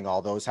selling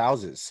all those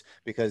houses,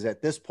 because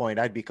at this point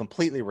I'd be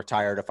completely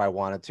retired if I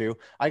wanted to.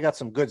 I got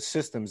some good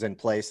systems in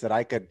place that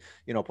I could,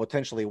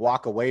 potentially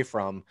walk away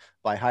from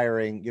by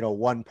hiring,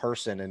 one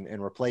person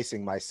and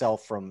replacing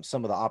myself from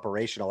some of the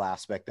operational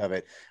aspect of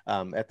it.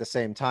 At the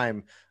same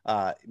time,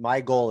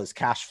 my goal is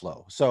cash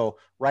flow. So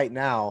right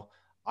now,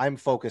 I'm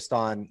focused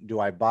on,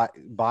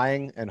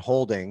 buying and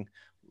holding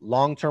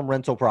long-term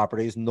rental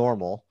properties,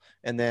 normal,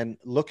 and then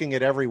looking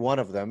at every one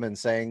of them and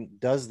saying,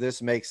 does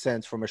this make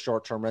sense from a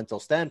short-term rental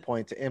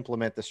standpoint to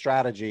implement the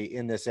strategy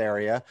in this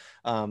area,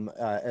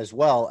 as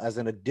well as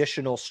an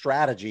additional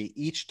strategy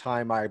each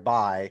time I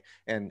buy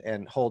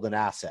and hold an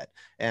asset?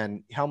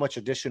 And how much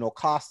additional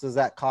cost does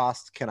that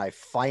cost? Can I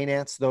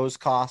finance those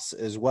costs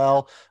as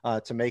well,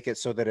 to make it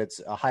so that it's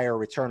a higher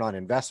return on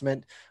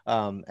investment?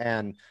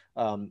 And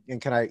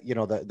can I,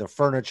 the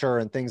furniture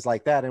and things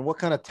like that, and what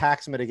kind of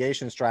tax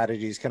mitigation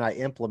strategies can I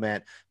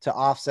implement to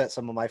offset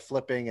some of my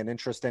flipping and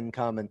interest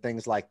income and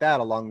things like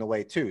that along the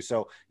way too?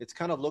 So it's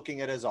kind of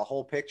looking at it as a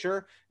whole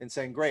picture and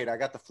saying, great, I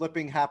got the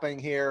flipping happening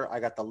here, I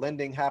got the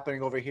lending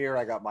happening over here,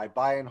 I got my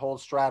buy and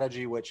hold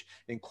strategy, which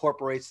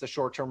incorporates the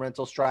short-term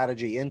rental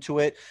strategy into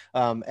it.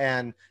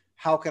 And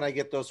how can I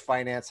get those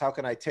financed? How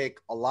can I take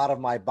a lot of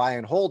my buy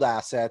and hold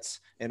assets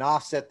and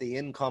offset the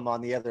income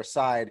on the other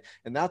side?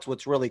 And that's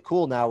what's really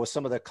cool now with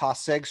some of the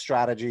cost seg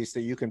strategies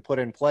that you can put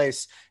in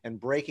place, and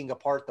breaking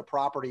apart the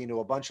property into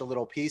a bunch of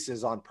little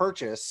pieces on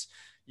purchase.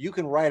 You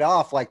can write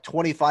off like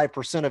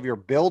 25% of your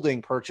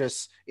building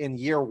purchase in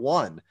year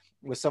one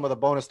with some of the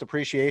bonus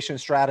depreciation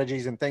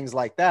strategies and things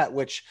like that,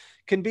 which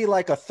can be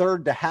like a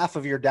third to half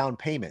of your down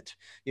payment,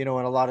 in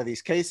a lot of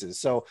these cases.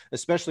 So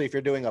especially if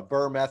you're doing a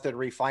BRRRR method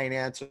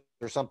refinance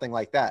or something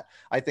like that,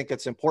 I think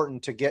it's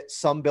important to get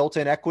some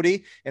built-in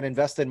equity and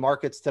invest in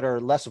markets that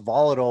are less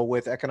volatile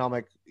with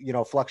economic,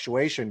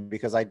 fluctuation,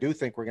 because I do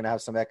think we're going to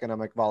have some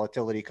economic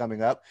volatility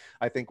coming up.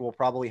 I think we'll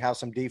probably have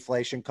some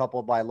deflation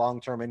coupled by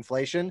long-term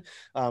inflation.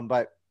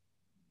 But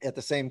at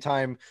the same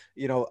time,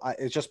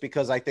 it's just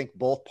because I think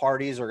both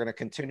parties are going to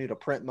continue to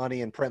print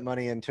money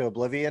into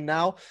oblivion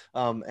now.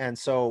 And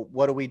so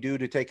what do we do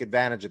to take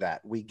advantage of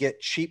that? We get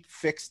cheap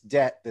fixed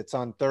debt that's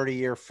on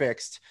 30-year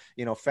fixed.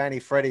 Fannie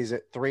Freddie's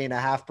at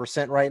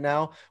 3.5% right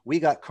now. We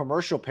got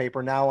commercial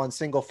paper now on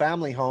single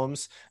family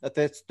homes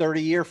that's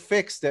 30-year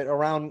fixed at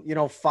around,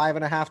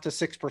 5.5 to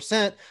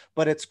 6%,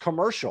 but it's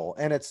commercial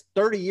and it's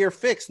 30-year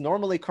fixed.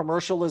 Normally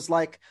commercial is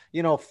like,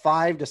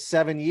 5 to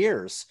 7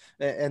 years.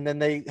 And then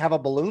they have a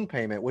balloon balloon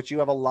payment, which you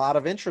have a lot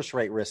of interest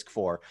rate risk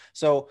for.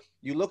 So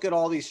you look at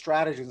all these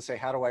strategies and say,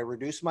 how do I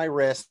reduce my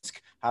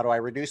risk? How do I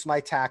reduce my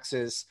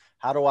taxes?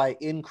 How do I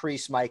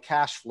increase my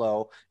cash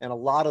flow? And a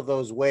lot of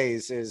those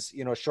ways is,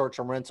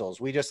 short-term rentals.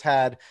 We just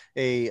had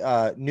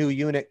a new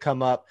unit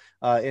come up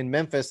in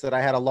Memphis that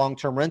I had a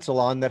long-term rental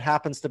on that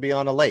happens to be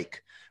on a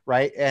lake.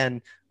 Right.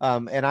 And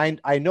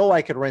I know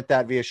I could rent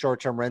that via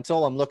short-term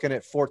rental. I'm looking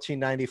at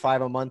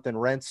 $14.95 a month in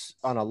rents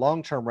on a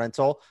long-term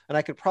rental, and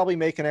I could probably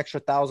make an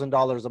extra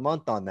 $1,000 a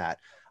month on that.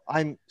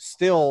 I'm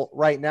still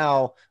right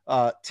now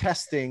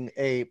testing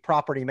a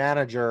property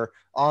manager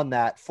on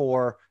that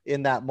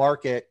in that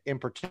market in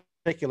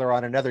particular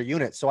on another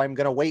unit. So I'm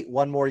going to wait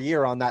one more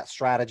year on that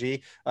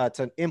strategy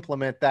to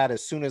implement that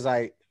as soon as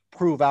I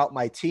prove out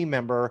my team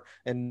member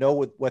and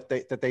know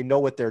that they know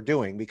what they're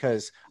doing,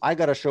 because I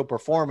got to show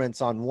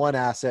performance on one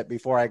asset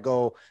before I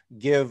go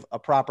give a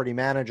property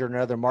manager in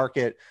another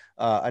market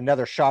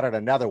another shot at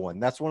another one.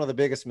 That's one of the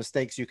biggest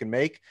mistakes you can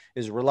make,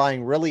 is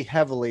relying really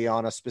heavily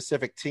on a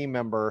specific team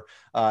member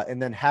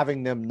and then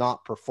having them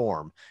not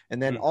perform.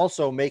 And then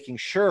also making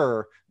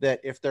sure that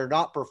if they're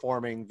not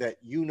performing, that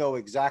you know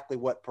exactly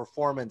what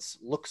performance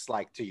looks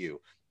like to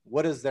you.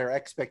 What is their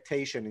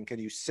expectation? And can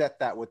you set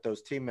that with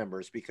those team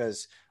members?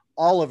 Because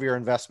all of your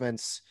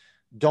investments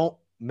don't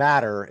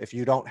matter if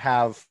you don't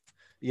have,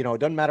 it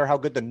doesn't matter how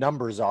good the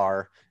numbers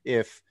are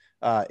if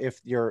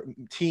your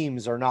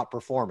teams are not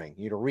performing.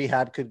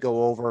 Rehab could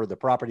go over, the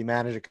property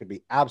manager could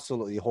be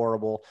absolutely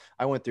horrible.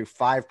 I went through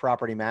 5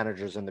 property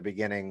managers in the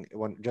beginning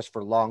just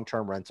for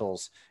long-term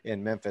rentals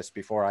in Memphis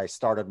before I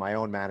started my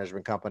own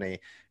management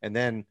company, and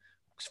then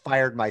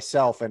fired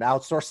myself and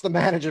outsourced the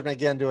management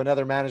again to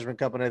another management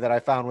company that I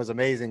found was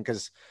amazing,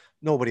 because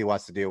nobody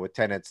wants to deal with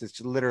tenants.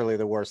 It's literally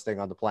the worst thing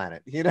on the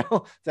planet,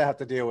 to have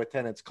to deal with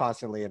tenants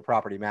constantly in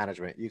property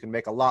management. You can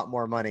make a lot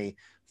more money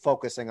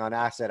focusing on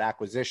asset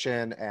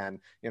acquisition and,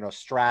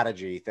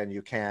 strategy than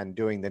you can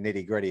doing the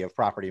nitty gritty of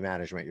property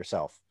management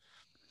yourself.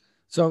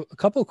 So a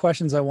couple of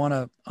questions I want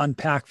to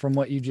unpack from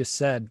what you just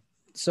said.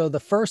 So the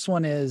first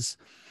one is,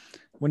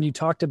 when you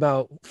talked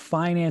about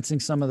financing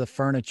some of the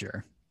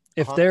furniture,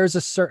 if there's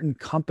a certain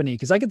company,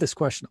 because I get this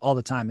question all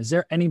the time, is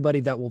there anybody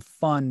that will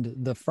fund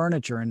the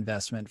furniture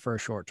investment for a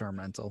short-term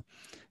rental?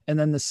 And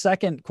then the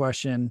second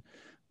question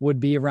would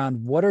be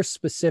around, what are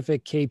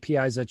specific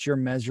KPIs that you're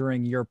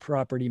measuring your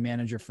property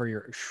manager for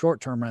your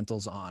short-term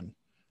rentals on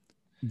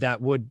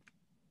that would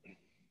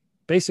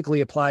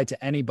basically apply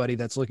to anybody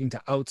that's looking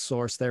to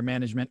outsource their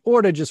management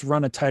or to just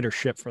run a tighter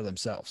ship for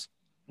themselves?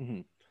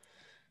 Mm-hmm.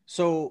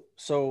 So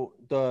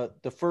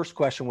the first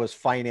question was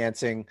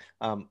financing.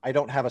 I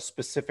don't have a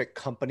specific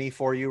company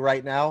for you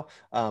right now.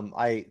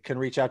 I can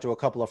reach out to a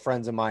couple of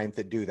friends of mine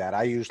that do that.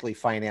 I usually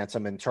finance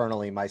them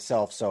internally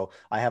myself, so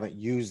I haven't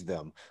used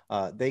them.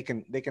 They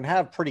can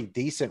have pretty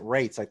decent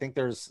rates. I think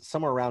there's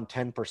somewhere around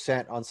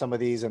 10% on some of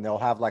these, and they'll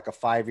have like a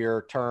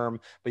 5-year term.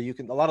 But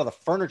a lot of the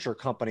furniture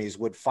companies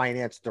would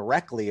finance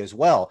directly as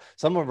well.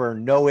 Some of them are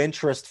no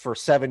interest for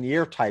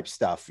 7-year type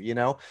stuff,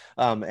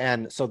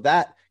 and so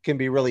that can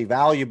be really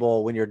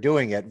valuable when you're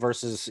doing it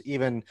versus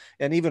even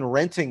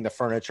renting the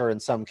furniture. In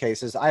some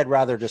cases, I'd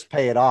rather just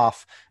pay it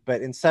off,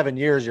 but in 7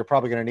 years, you're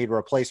probably going to need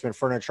replacement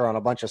furniture on a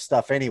bunch of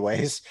stuff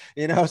anyways,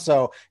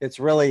 so it's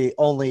really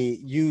only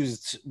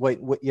used,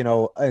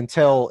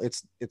 until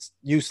it's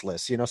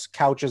useless,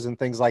 couches and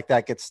things like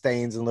that get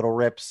stains and little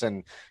rips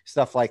and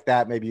stuff like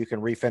that. Maybe you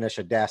can refinish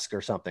a desk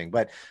or something,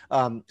 but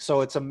so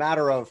it's a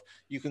matter of,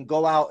 you can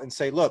go out and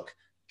say, look,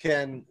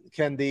 can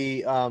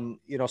the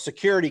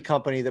security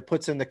company that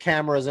puts in the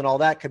cameras and all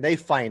that, can they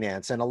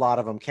finance? And a lot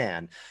of them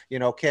can.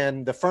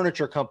 Can the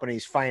furniture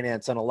companies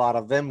finance? And a lot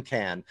of them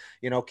can.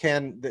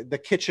 Can the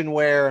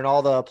kitchenware and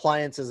all the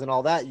appliances and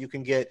all that, you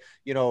can get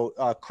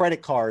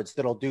credit cards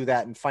that'll do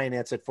that and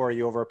finance it for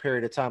you over a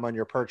period of time on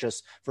your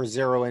purchase for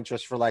 0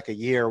 interest for like a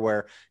year,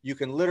 where you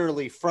can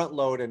literally front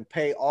load and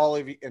pay all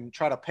of you and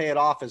try to pay it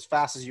off as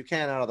fast as you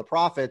can out of the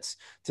profits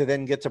to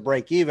then get to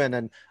break even.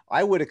 And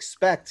I would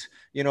expect,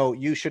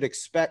 you should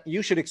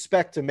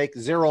expect to make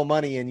 0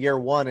 money in year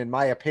 1, in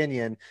my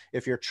opinion,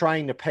 if you're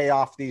trying to pay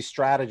off these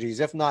strategies,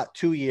 if not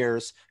 2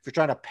 years, if you're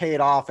trying to pay it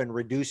off and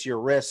reduce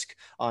your risk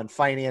on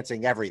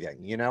financing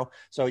everything,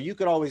 so you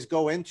could always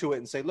go into it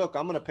and say, look,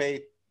 I'm going to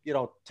pay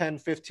 10,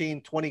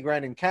 15, 20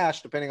 grand in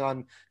cash, depending on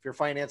if you're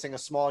financing a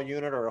small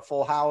unit or a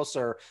full house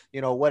or,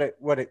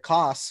 what it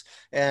costs.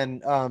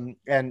 And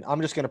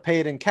I'm just going to pay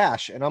it in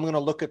cash. And I'm going to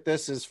look at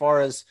this as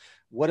far as,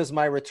 what is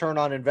my return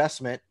on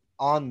investment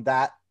on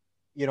that,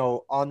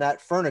 on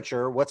that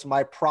furniture? What's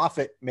my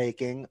profit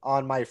making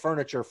on my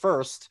furniture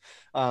first?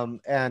 And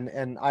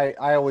I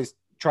always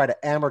try to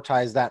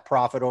amortize that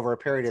profit over a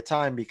period of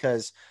time,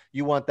 because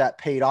you want that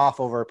paid off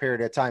over a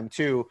period of time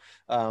too.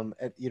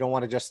 You don't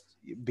want to just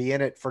be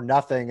in it for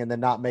nothing and then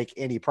not make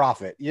any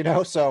profit,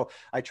 So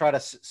I try to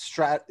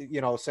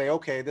say,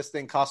 okay, this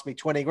thing cost me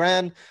 20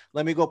 grand.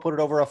 Let me go put it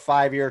over a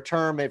 5-year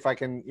term. If I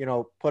can,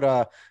 put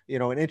an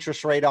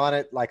interest rate on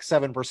it, like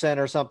 7%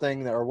 or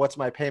something, or what's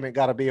my payment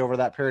got to be over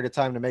that period of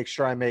time to make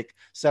sure I make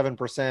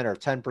 7% or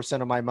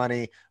 10% of my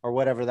money or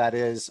whatever that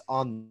is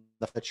on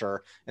the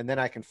furniture. And then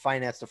I can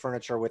finance the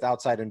furniture with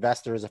outside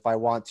investors if I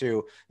want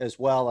to as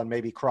well, and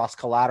maybe cross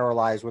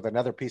collateralize with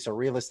another piece of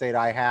real estate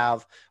I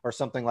have or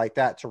something like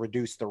that to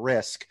reduce the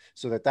risk,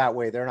 so that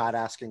way they're not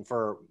asking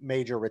for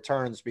major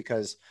returns,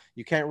 because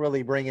you can't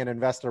really bring in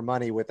investor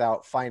money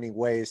without finding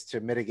ways to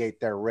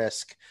mitigate their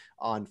risk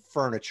on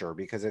furniture,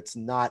 because it's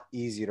not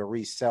easy to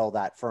resell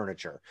that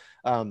furniture.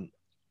 And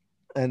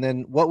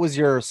then what was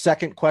your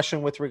second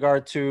question with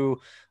regard to,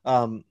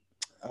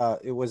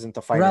 it wasn't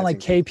the financing. Around like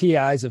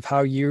KPIs of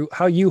how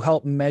you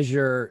help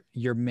measure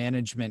your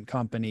management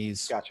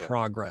company's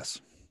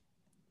progress.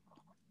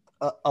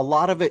 A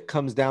lot of it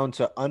comes down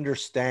to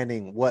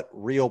understanding what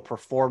real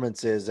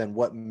performance is and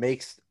what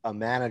makes a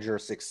manager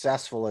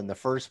successful in the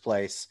first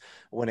place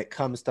when it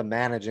comes to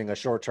managing a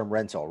short-term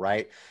rental,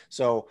 right?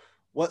 So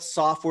what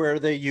software are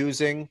they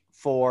using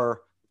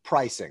for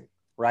pricing,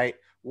 right?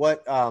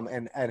 What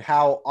and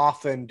how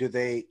often do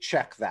they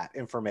check that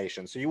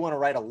information? So you want to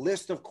write a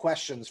list of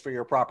questions for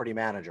your property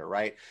manager,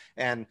 right?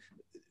 And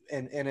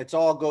it's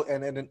all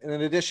and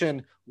in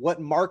addition,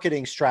 what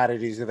marketing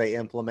strategies do they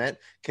implement?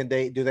 Do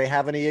they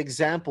have any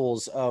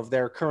examples of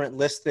their current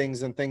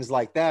listings and things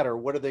like that? Or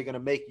what are they going to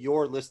make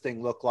your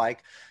listing look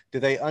like? Do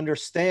they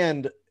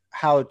understand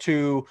how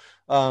to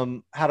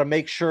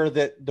make sure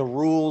that the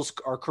rules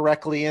are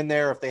correctly in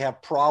there? If they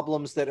have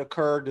problems that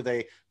occur, do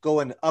they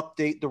go and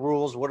update the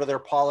rules? What are their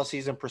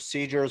policies and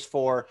procedures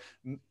for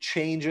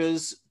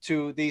changes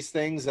to these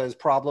things as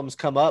problems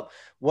come up?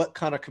 What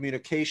kind of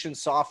communication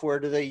software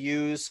do they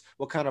use?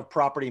 What kind of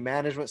property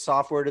management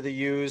software do they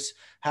use?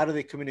 How do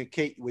they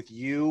communicate with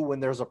you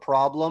when there's a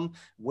problem?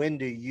 When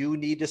do you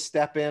need to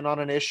step in on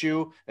an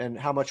issue? And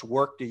how much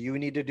work do you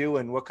need to do?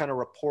 And what kind of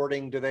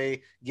reporting do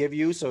they give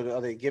you? So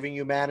are they giving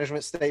you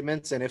management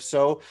statements? And if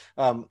so,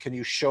 can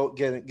you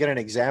get an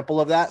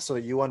example of that so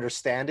that you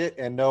understand it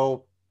and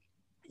know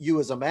you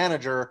as a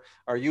manager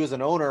or you as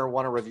an owner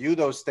want to review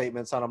those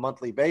statements on a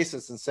monthly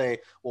basis and say,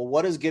 well,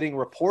 what is getting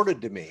reported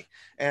to me?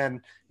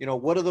 And,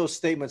 what do those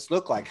statements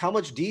look like? How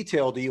much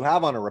detail do you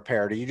have on a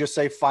repair? Do you just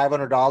say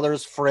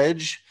 $500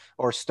 fridge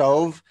or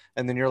stove?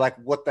 And then you're like,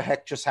 what the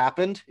heck just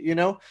happened?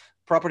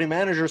 Property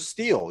managers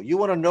steal. You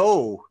want to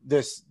know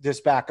this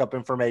backup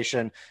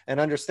information and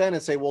understand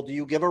and say, well, do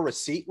you give a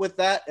receipt with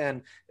that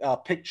and a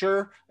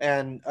picture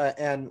and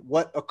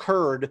what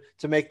occurred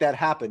to make that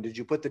happen? Did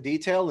you put the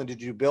detail and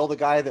did you bill the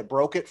guy that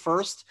broke it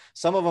first?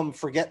 Some of them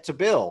forget to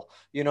bill,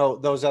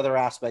 those other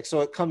aspects.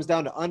 So it comes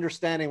down to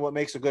understanding what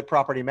makes a good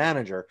property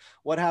manager.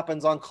 What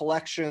happens on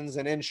collections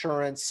and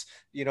insurance?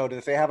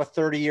 If they have a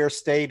 30-year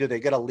stay, do they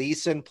get a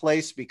lease in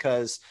place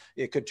because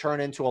it could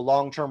turn into a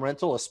long-term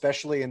rental,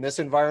 especially in this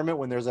environment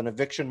when there's an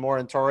eviction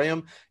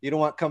moratorium? You don't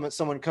want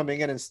someone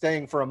coming in and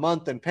staying for a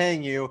month and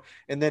paying you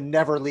and then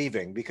never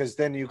leaving, because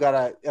then you got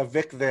to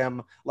evict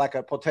them like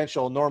a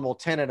potential normal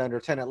tenant under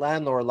tenant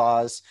landlord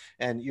laws,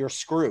 and you're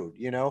screwed.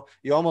 You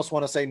almost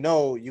want to say,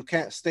 no, you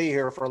can't stay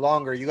here for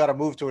longer. You got to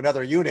move to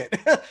another unit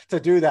to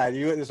do that.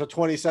 There's a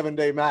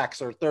 27-day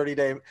max or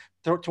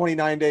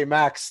 29-day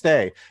max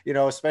stay,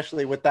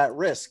 especially with that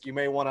risk. You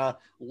may want to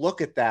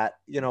look at that,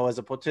 as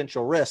a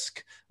potential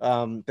risk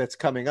that's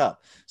coming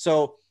up.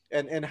 So,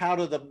 and how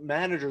do the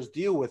managers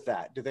deal with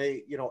that? Do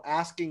they,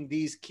 asking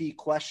these key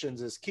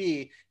questions is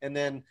key. And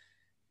then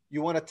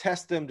you want to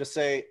test them to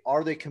say,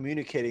 are they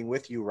communicating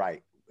with you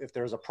right? If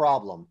there's a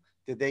problem,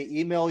 did they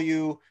email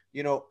you,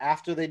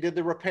 after they did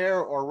the repair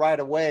or right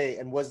away?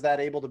 And was that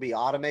able to be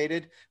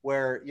automated?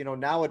 Where,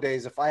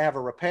 nowadays, if I have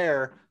a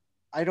repair,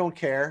 I don't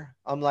care.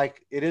 I'm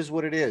like, it is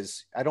what it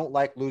is. I don't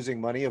like losing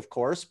money, of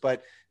course,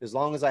 but as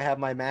long as I have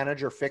my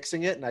manager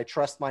fixing it and I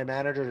trust my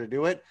manager to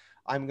do it,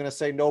 I'm going to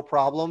say no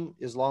problem,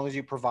 as long as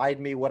you provide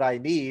me what I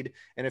need.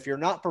 And if you're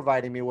not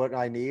providing me what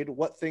I need,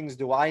 what things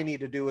do I need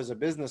to do as a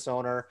business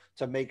owner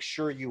to make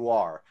sure you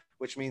are?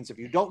 Which means if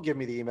you don't give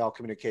me the email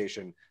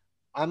communication,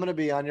 I'm going to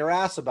be on your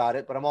ass about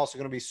it, but I'm also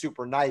going to be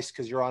super nice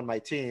because you're on my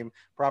team.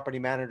 Property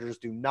managers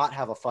do not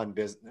have a fun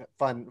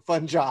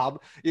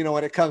job,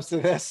 when it comes to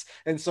this.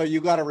 And so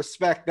you got to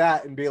respect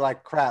that and be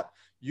like, crap,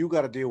 you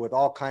got to deal with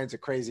all kinds of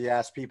crazy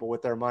ass people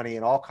with their money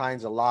and all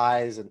kinds of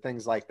lies and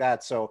things like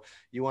that. So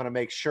you want to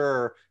make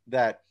sure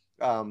that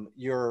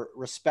you're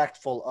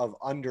respectful of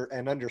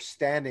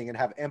understanding and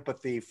have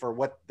empathy for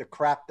what the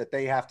crap that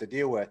they have to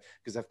deal with.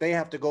 Because if they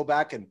have to go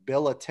back and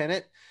bill a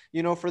tenant,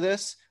 for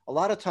this, a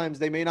lot of times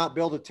they may not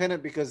build a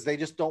tenant because they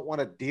just don't want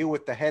to deal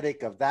with the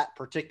headache of that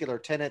particular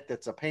tenant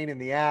that's a pain in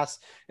the ass.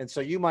 And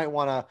so you might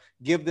want to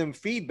give them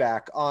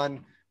feedback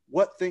on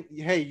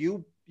hey,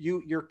 you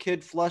your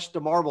kid flushed a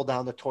marble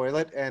down the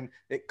toilet and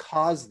it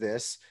caused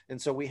this. And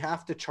so we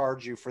have to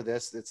charge you for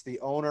this. It's the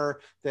owner's,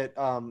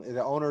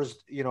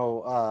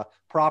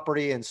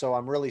 property. And so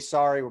I'm really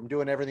sorry. I'm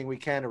doing everything we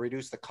can to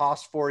reduce the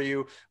cost for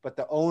you, but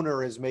the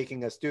owner is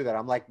making us do that.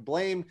 I'm like,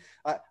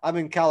 I'm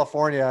in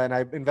California and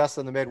I invest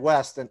in the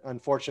Midwest, and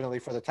unfortunately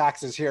for the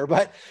taxes here,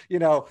 but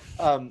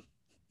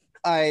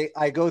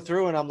I go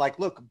through and I'm like,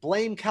 look,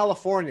 blame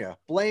California,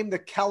 blame the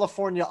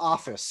California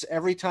office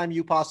every time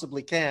you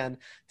possibly can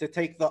to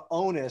take the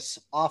onus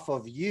off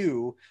of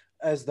you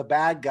as the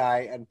bad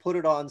guy and put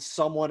it on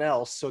someone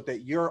else so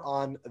that you're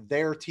on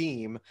their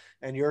team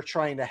and you're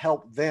trying to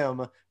help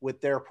them with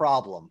their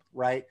problem.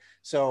 Right.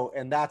 So,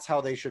 and that's how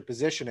they should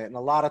position it. And a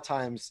lot of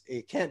times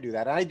it can't do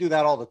that. I do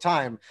that all the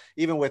time,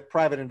 even with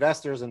private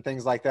investors and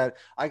things like that.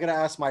 I got to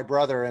ask my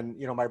brother, and,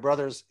 my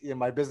brother's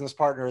my business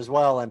partner as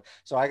well. And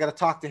so I got to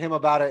talk to him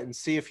about it and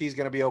see if he's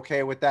going to be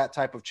okay with that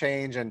type of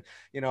change. And,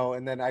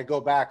 and then I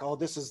go back, oh,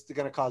 this is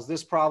going to cause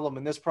this problem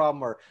and this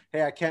problem, or,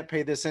 hey, I can't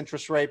pay this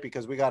interest rate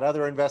because we got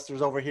other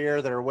investors over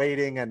here that are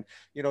waiting. And,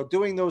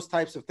 doing those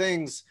types of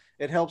things,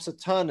 it helps a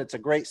ton. It's a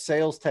great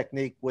sales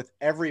technique with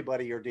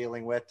everybody you're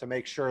dealing with to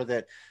make sure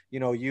that,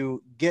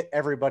 you get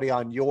everybody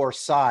on your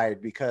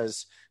side,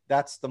 because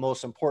that's the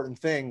most important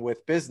thing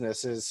with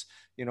business is,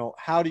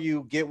 how do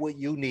you get what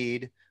you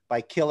need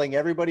by killing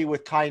everybody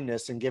with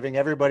kindness and giving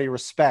everybody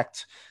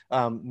respect,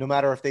 no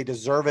matter if they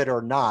deserve it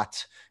or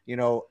not,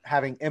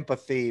 having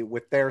empathy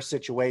with their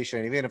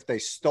situation. Even if they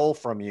stole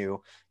from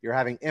you, you're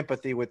having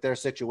empathy with their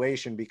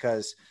situation,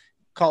 because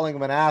calling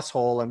them an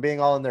asshole and being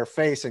all in their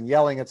face and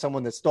yelling at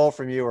someone that stole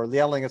from you or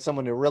yelling at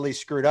someone who really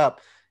screwed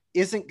up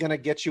isn't going to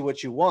get you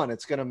what you want.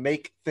 It's going to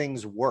make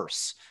things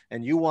worse.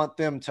 And you want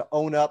them to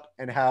own up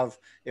and have,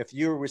 if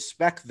you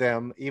respect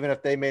them, even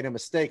if they made a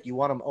mistake, you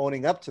want them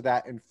owning up to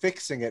that and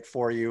fixing it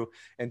for you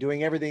and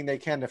doing everything they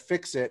can to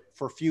fix it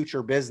for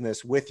future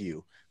business with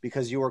you,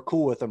 because you were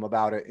cool with them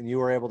about it and you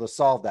were able to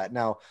solve that.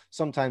 Now,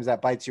 sometimes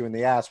that bites you in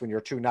the ass when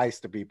you're too nice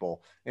to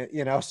people,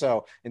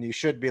 so, and you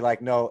should be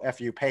like, no,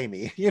 F you, pay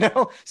me,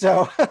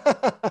 so,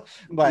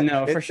 but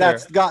no, for sure.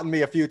 That's gotten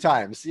me a few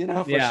times,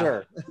 for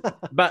sure.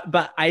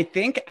 but I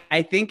think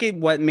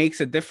what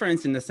makes a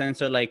difference in the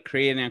sense of like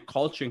creating a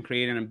culture and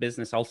creating a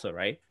business also,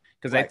 right?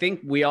 Because I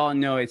think we all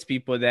know it's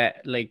people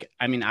that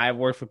I've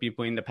worked for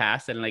people in the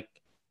past, and like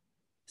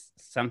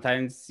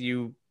sometimes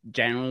you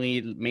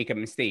generally make a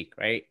mistake,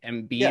 right?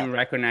 And being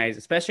recognized,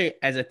 especially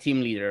as a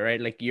team leader,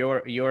 right? Like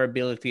your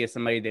ability as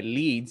somebody that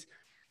leads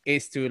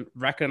is to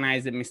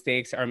recognize that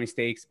mistakes are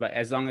mistakes, but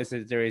as long as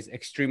there is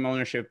extreme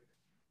ownership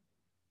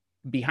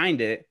behind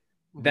it,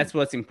 that's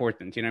what's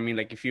important. You know what I mean?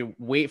 Like if you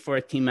wait for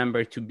a team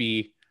member to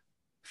be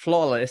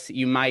flawless,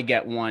 you might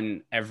get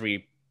one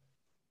every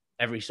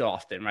so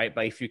often, right?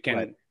 But if you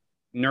can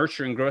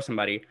nurture and grow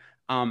somebody.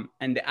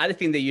 And the other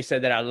thing that you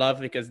said that I love,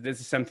 because this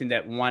is something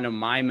that one of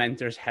my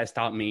mentors has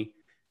taught me,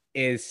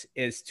 is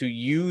to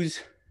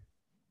use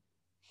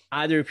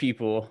other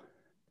people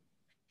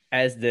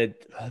as the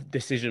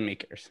decision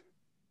makers.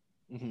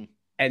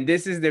 And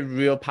this is the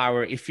real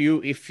power. If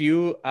you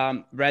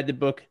read the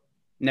book,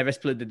 Never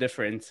Split the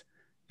Difference,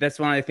 that's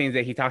one of the things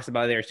that he talks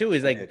about there too,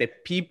 is like the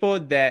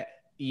people that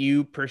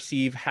you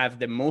perceive have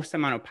the most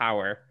amount of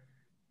power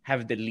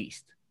have the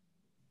least.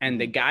 And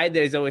the guy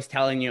that is always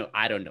telling you,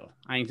 I don't know,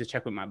 I need to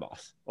check with my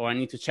boss, or I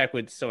need to check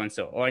with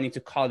so-and-so, or I need to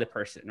call the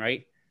person,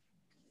 right?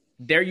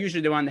 They're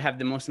usually the one that have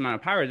the most amount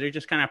of power. They're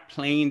just kind of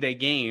playing the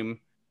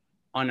game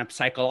on a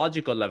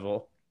psychological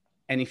level.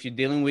 And if you're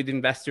dealing with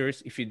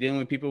investors, if you're dealing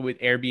with people with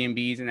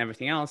Airbnbs and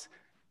everything else,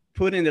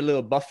 put in the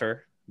little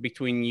buffer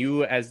between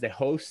you as the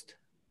host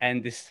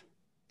and this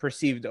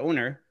perceived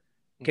owner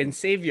can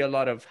save you a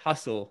lot of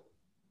hustle.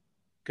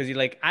 Because you're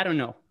like, I don't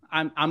know.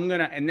 I'm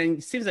gonna, and then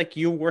it seems like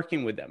you're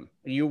working with them.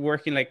 You're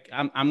working like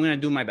I'm gonna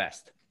do my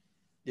best.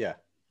 Yeah,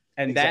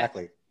 and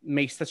exactly. That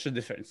makes such a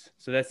difference.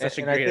 So that's such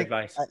a great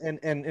advice.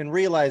 And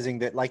realizing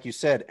that, like you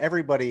said,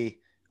 everybody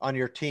on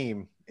your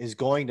team is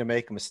going to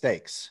make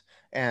mistakes,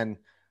 and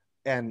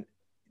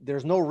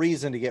there's no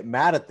reason to get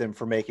mad at them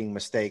for making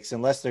mistakes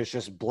unless there's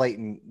just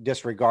blatant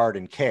disregard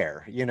and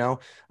care,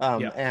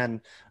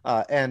 and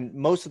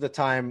most of the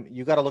time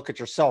you got to look at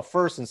yourself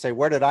first and say,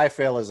 where did I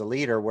fail as a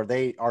leader where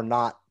they are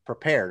not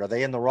prepared? Are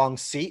they in the wrong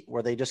seat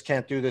where they just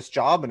can't do this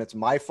job and it's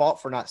my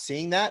fault for not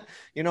seeing that?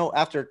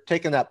 After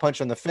taking that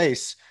punch in the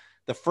face,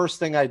 the first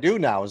thing I do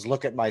now is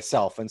look at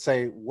myself and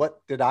say,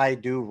 what did I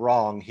do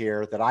wrong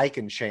here that I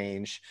can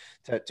change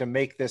to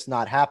make this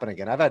not happen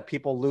again? I've had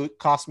people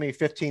cost me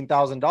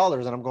 $15,000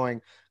 and I'm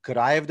going, could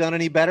I have done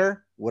any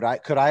better?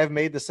 Could I have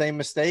made the same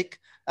mistake?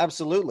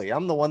 Absolutely.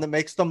 I'm the one that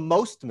makes the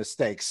most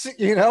mistakes,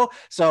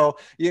 So,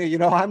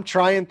 I'm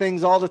trying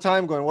things all the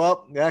time going,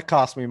 well, that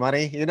cost me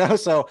money,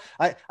 So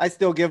I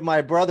still give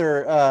my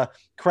brother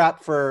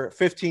crap for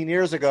 15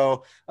 years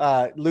ago,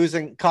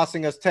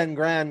 costing us 10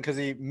 grand because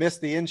he missed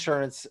the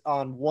insurance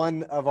on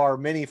one of our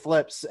mini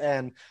flips.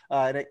 And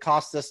it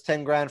cost us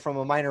 10 grand from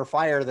a minor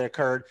fire that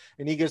occurred.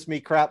 And he gives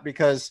me crap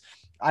because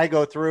I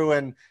go through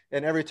and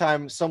every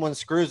time someone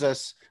screws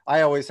us,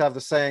 I always have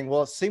the saying,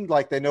 well, it seemed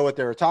like they know what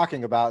they were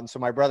talking about. And so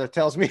my brother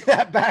tells me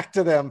that back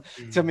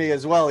to me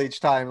as well each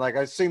time. Like,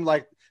 I seemed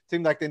like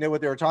they knew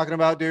what they were talking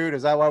about, dude.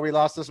 Is that why we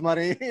lost this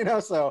money?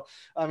 So,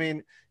 I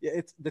mean,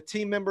 it's the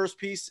team members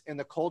piece and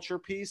the culture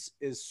piece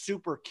is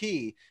super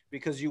key,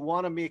 because you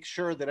want to make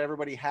sure that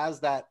everybody has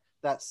that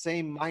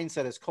same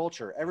mindset as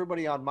culture.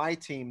 Everybody on my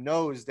team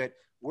knows that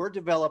we're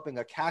developing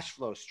a cash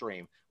flow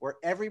stream where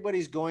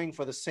everybody's going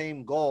for the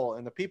same goal.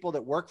 And the people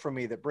that work for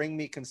me, that bring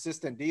me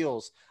consistent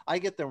deals, I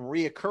get them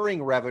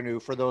reoccurring revenue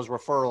for those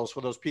referrals,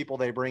 for those people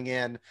they bring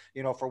in,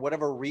 for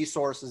whatever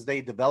resources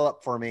they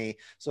develop for me,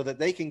 so that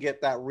they can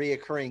get that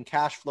reoccurring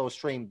cash flow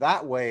stream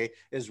that way,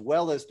 as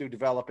well as through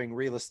developing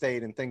real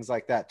estate and things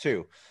like that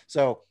too.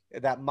 So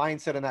that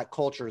mindset and that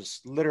culture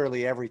is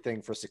literally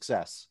everything for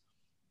success.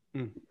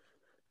 I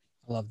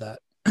love that.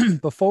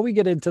 Before we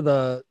get into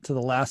the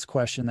last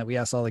question that we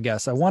asked all the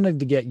guests, I wanted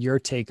to get your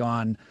take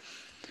on,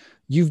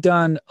 you've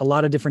done a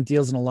lot of different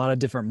deals in a lot of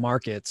different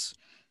markets.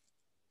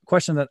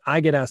 Question that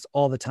I get asked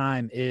all the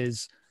time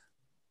is,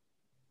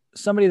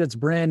 somebody that's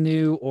brand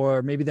new,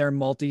 or maybe they're in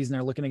multis and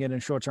they're looking to get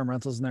in short-term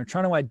rentals and they're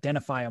trying to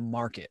identify a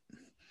market.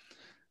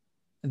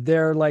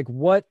 They're like,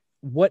 what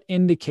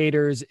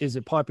indicators? Is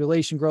it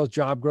population growth,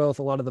 job growth,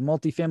 a lot of the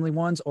multifamily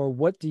ones, or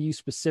what do you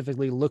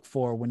specifically look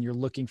for when you're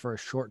looking for a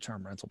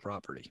short-term rental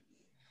property?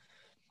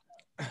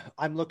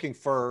 I'm looking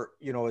for,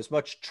 as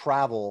much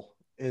travel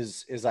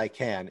as I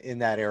can in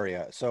that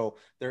area. So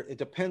it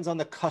depends on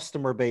the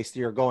customer base that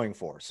you're going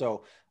for.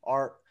 So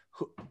are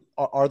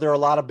there a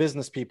lot of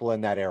business people in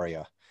that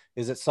area?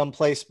 Is it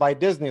someplace by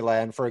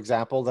Disneyland, for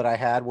example, that I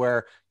had,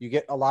 where you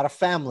get a lot of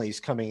families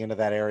coming into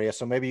that area?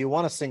 So maybe you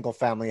want a single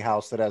family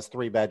house that has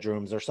 3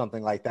 bedrooms or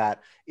something like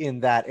that in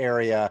that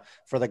area,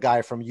 for the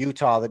guy from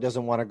Utah that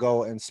doesn't want to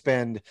go and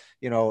spend,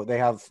 they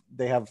have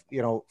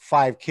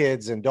 5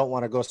 kids and don't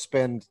want to go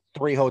spend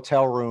 3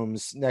 hotel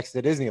rooms next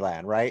to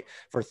Disneyland, right,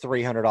 for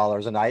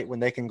 $300 a night, when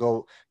they can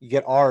go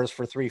get ours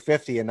for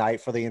 $350 a night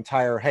for the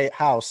entire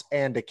house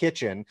and a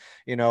kitchen.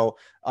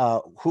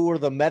 Who are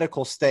the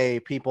medical stay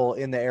people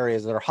in the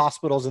areas? There are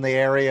hospitals in the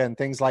area and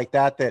things like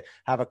that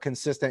have a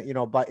consistent,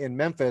 but in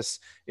Memphis,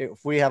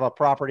 if we have a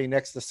property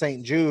next to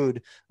St.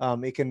 Jude,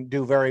 it can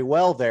do very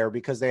well there,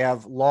 because they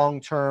have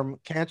long-term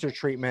cancer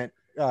treatment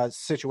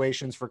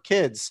situations for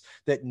kids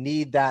that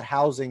need that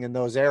housing in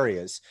those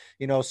areas.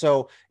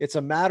 So it's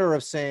a matter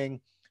of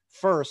saying,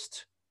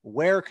 first,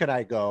 where can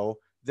I go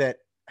that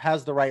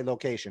has the right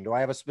location? Do I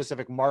have a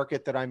specific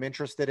market that I'm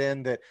interested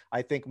in that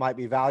I think might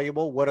be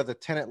valuable? What are the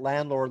tenant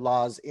landlord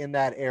laws in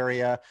that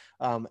area?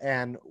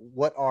 And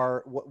what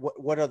are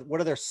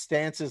their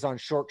stances on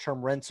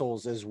short-term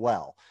rentals as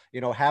well?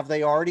 Have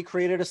they already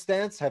created a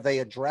stance? Have they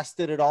addressed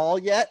it at all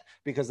yet?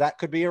 Because that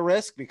could be a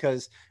risk,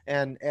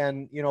 and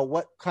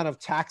what kind of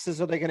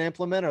taxes are they going to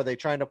implement? Are they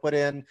trying to put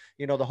in,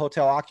 the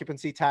hotel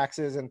occupancy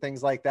taxes and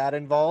things like that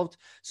involved?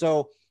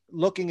 So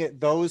looking at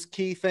those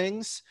key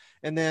things,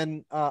 and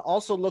then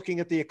also looking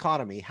at the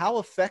economy. How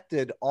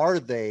affected are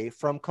they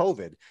from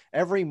COVID?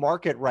 Every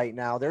market right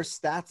now, there's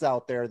stats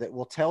out there that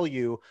will tell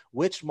you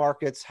which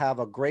markets have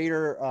a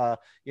greater,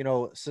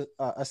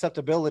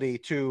 susceptibility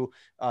to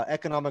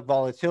economic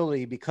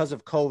volatility because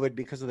of COVID,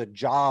 because of the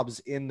jobs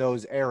in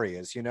those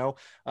areas.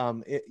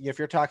 If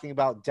you're talking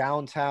about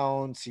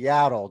downtown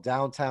Seattle,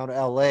 downtown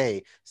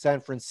LA,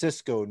 San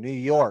Francisco, New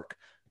York,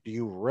 do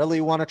you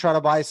really want to try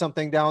to buy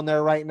something down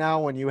there right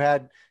now when you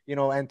had,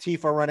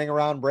 Antifa running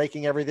around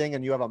breaking everything,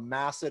 and you have a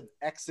massive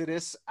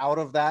exodus out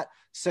of that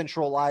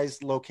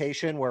centralized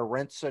location where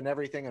rents and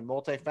everything and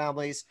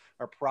multifamilies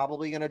are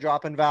probably going to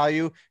drop in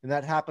value? And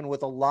that happened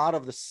with a lot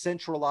of the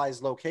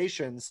centralized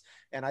locations.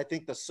 And I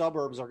think the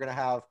suburbs are going to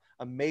have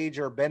a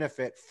major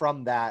benefit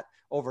from that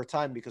over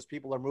time, because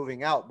people are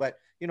moving out. But,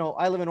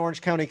 I live in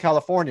Orange County,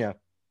 California.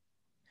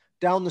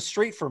 Down the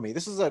street from me,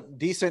 this is a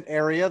decent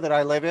area that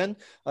I live in.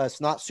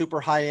 It's not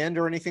super high end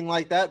or anything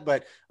like that,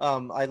 but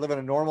I live in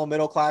a normal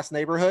middle-class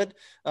neighborhood.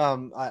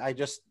 I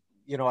just,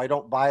 I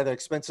don't buy the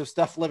expensive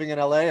stuff living in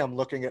LA. I'm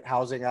looking at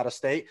housing out of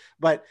state,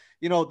 but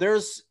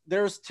there's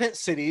tent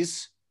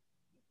cities,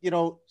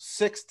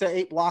 6 to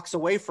 8 blocks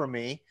away from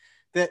me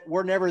that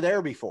were never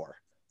there before,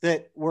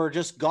 that were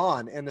just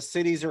gone. And the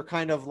cities are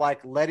kind of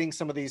like letting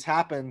some of these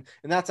happen.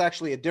 And that's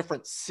actually a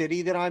different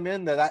city that I'm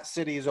in, that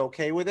city is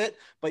okay with it.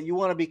 But you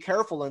want to be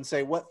careful and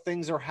say, what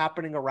things are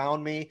happening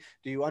around me?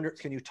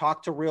 Can you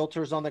talk to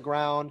realtors on the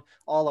ground?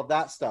 All of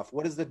that stuff.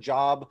 What is the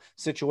job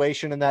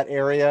situation in that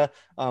area?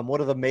 What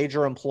are the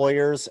major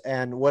employers,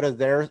 and what are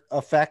their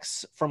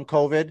effects from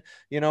COVID?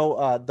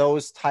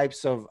 Those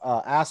types of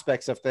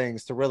aspects of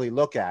things to really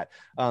look at.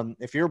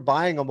 If you're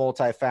buying a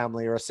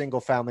multifamily or a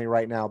single family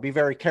right now, be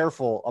very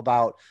careful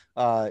about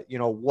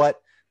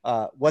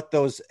what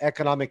those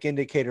economic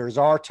indicators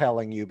are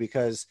telling you,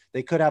 because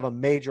they could have a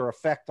major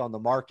effect on the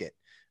market.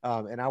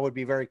 And I would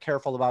be very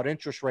careful about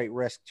interest rate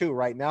risk too.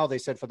 Right now, they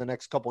said for the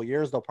next couple of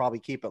years, they'll probably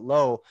keep it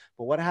low.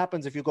 But what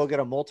happens if you go get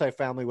a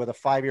multifamily with a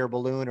 5-year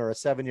balloon or a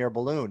 7-year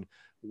balloon?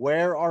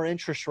 where are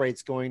interest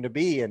rates going to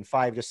be in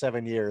 5 to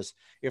 7 years?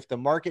 If the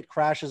market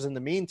crashes in the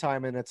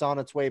meantime and it's on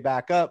its way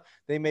back up,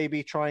 they may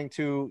be trying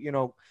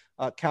to,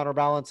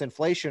 counterbalance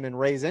inflation and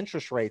raise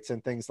interest rates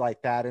and things like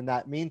that in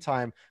that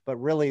meantime. But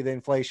really the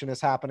inflation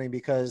is happening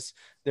because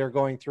they're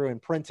going through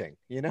and printing,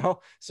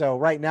 So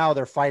right now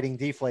they're fighting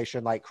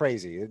deflation like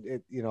crazy.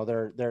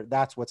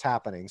 That's what's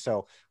happening.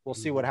 So we'll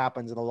see what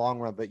happens in the long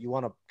run, but you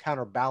want to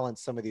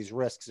counterbalance some of these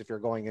risks if you're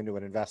going into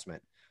an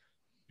investment.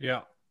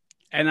 Yeah.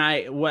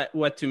 And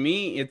what to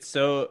me, it's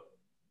so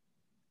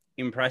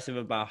impressive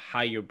about how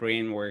your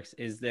brain works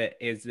is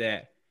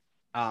that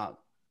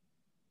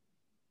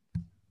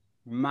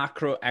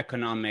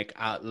macroeconomic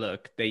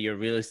outlook that your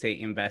real estate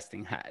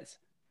investing has,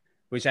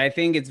 which I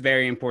think is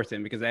very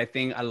important, because I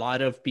think a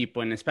lot of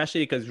people, and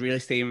especially because real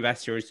estate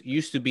investors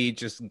used to be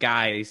just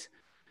guys,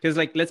 because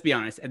like, let's be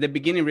honest, at the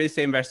beginning, real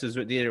estate investors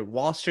were either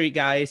Wall Street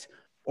guys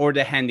or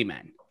the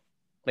handyman,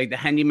 like the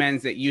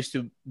handymans that used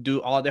to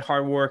do all the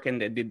hard work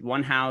and they did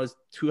one house,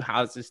 two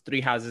houses,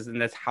 three houses,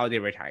 and that's how they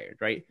retired,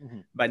 right? Mm-hmm.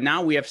 But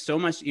now we have so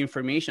much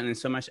information and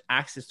so much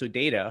access to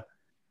data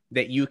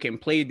that you can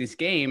play this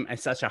game at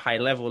such a high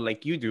level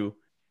like you do,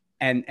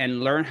 and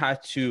learn how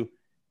to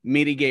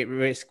mitigate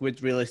risk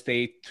with real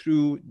estate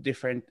through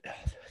different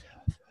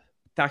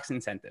tax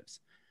incentives.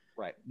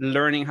 Right.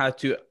 Learning how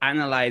to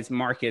analyze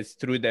markets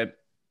through the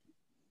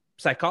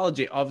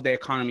psychology of the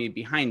economy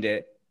behind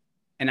it,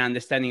 and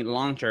understanding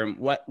long-term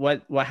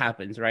what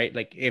happens, right?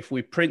 Like if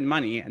we print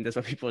money, and that's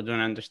what people don't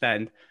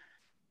understand,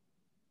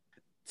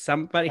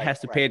 somebody has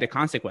to pay the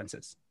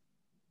consequences.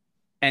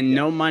 And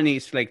no money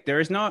is like,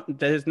 there's no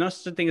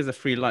such thing as a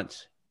free lunch.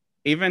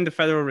 Even the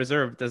Federal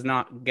Reserve does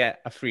not get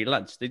a free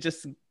lunch. They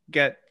just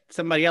get,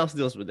 somebody else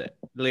deals with it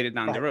later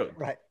down the road.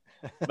 Right.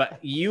 But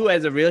you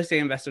as a real estate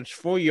investor,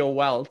 for your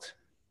wealth,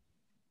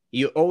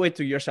 you owe it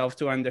to yourself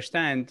to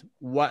understand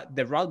what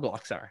the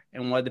roadblocks are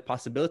and what the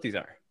possibilities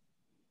are.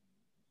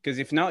 Because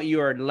if not,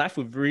 you are left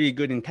with really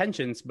good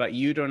intentions, but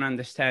you don't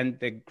understand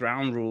the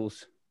ground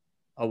rules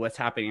of what's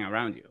happening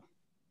around you.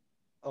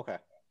 Okay.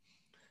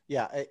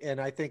 Yeah. And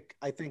I think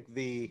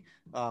the,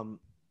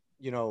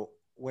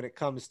 when it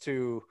comes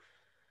to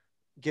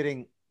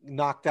getting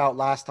knocked out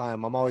last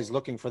time, I'm always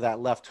looking for that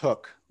left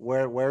hook.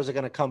 Where's it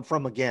going to come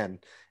from again?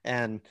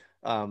 And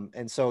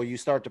so you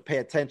start to pay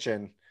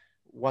attention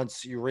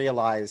once you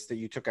realize that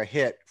you took a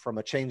hit from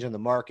a change in the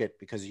market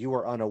because you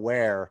were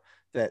unaware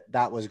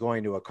that was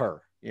going to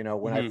occur.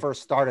 When I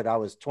first started, I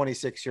was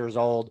 26 years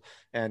old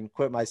and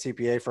quit my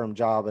CPA firm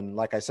job. And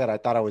like I said, I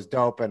thought I was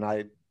dope, and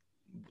I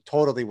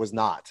totally was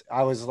not.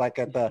 I was like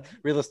at the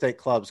real estate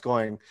clubs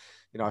going,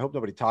 I hope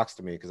nobody talks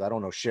to me because I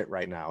don't know shit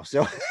right now.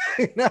 So,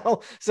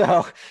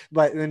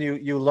 but then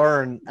you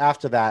learn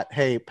after that,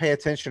 hey, pay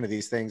attention to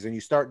these things, and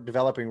you start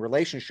developing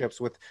relationships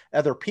with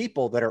other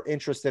people that are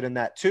interested in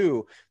that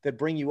too, that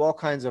bring you all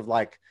kinds of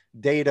like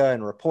data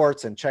and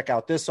reports, and check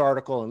out this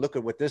article and look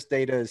at what this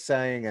data is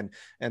saying.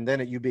 And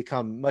then you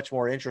become much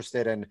more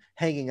interested in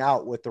hanging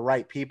out with the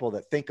right people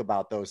that think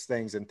about those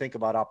things and think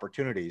about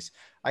opportunities.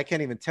 I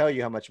can't even tell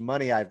you how much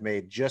money I've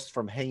made just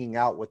from hanging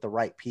out with the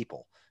right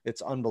people.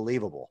 It's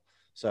unbelievable.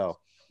 So,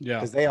 yeah,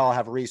 because they all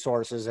have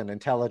resources and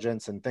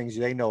intelligence and things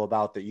they know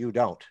about that you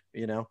don't,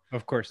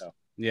 Of course. So.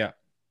 Yeah.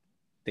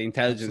 The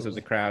intelligence Absolutely.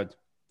 Of the crowd.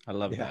 I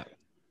love that.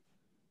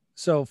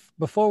 So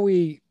before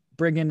we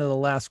bring into the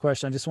last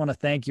question, I just want to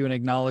thank you and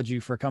acknowledge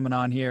you for coming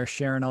on here,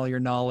 sharing all your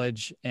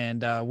knowledge,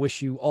 and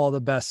wish you all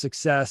the best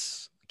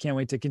success. Can't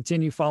wait to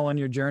continue following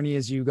your journey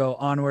as you go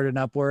onward and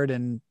upward,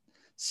 and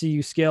see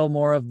you scale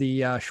more of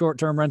the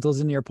short-term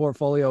rentals into your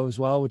portfolio as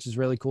well, which is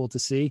really cool to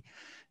see.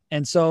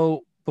 And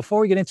so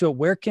before we get into it,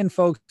 where can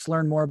folks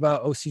learn more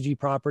about OCG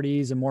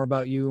Properties and more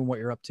about you and what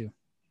you're up to?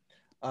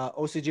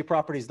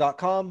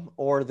 OCGproperties.com,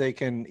 or they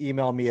can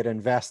email me at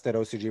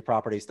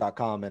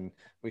invest@ocgproperties.com, and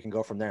we can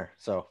go from there.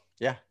 So,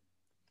 yeah.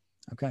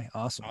 Okay,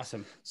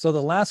 awesome. So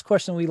the last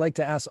question we like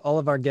to ask all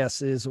of our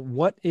guests is,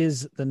 what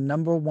is the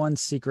number one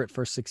secret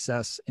for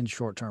success in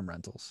short-term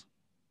rentals?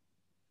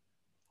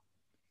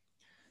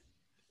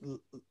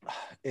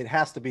 It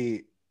has to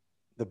be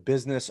the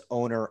business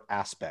owner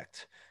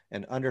aspect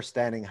and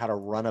understanding how to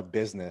run a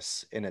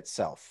business in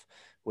itself,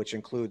 which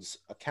includes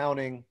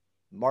accounting,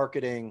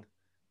 marketing,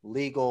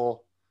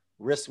 legal,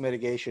 risk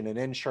mitigation and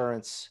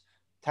insurance,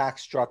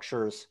 tax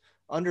structures,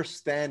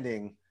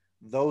 understanding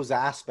those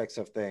aspects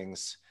of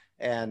things,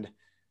 and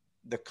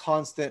the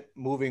constant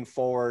moving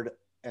forward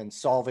and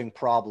solving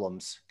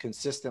problems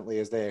consistently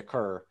as they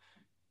occur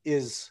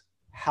is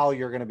how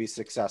you're going to be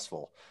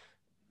successful.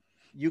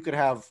 You could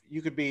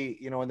be,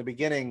 in the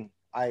beginning,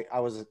 I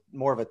was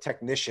more of a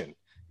technician.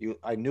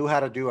 I knew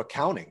how to do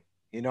accounting.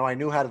 I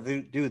knew how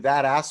to do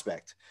that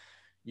aspect.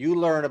 You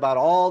learn about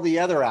all the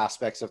other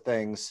aspects of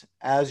things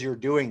as you're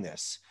doing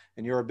this,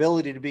 and your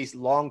ability to be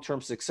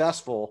long-term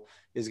successful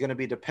is going to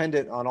be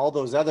dependent on all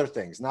those other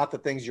things, not the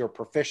things you're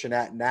proficient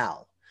at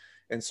now.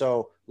 And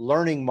so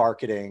learning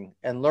marketing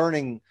and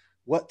learning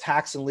what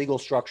tax and legal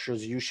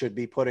structures you should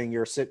be putting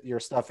your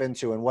stuff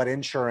into, and what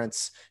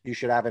insurance you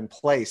should have in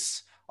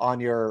place on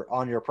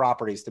your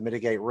properties to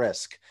mitigate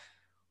risk.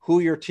 who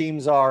your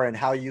teams are and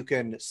how you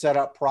can set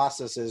up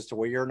processes to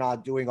where you're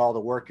not doing all the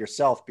work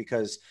yourself,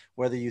 because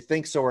whether you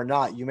think so or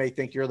not, you may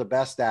think you're the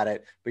best at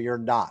it, but you're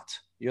not.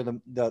 You're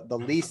the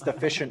least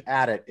efficient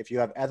at it if you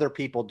have other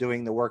people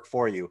doing the work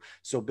for you.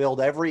 So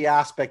build every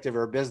aspect of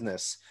your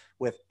business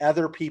with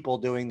other people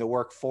doing the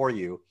work for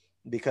you,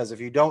 because if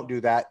you don't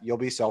do that, you'll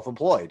be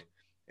self-employed,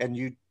 and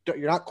you're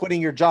not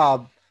quitting your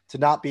job to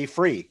not be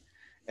free.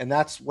 And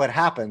that's what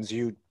happens.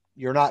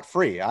 You're not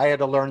free. I had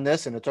to learn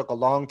this, and it took a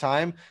long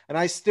time. And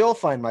I still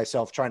find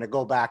myself trying to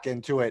go back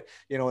into it,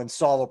 and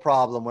solve a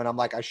problem when I'm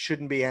like, I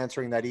shouldn't be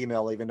answering that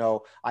email, even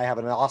though I have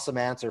an awesome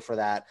answer for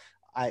that.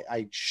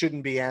 I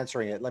shouldn't be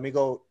answering it. Let me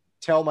go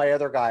tell my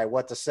other guy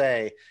what to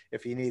say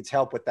if he needs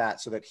help with that,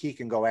 so that he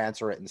can go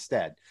answer it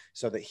instead,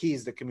 so that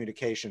he's the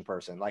communication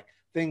person. Like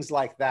things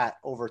like that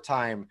over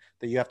time,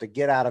 that you have to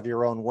get out of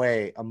your own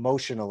way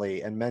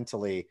emotionally and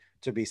mentally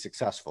to be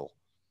successful.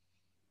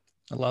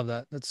 I love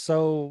that. That's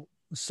so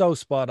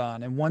spot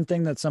on. And one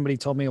thing that somebody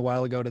told me a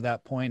while ago to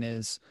that point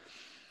is,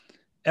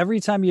 every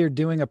time you're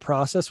doing a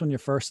process when you're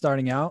first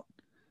starting out,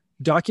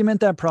 document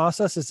that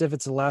process as if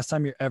it's the last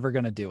time you're ever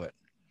going to do it.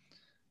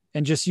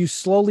 And just you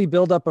slowly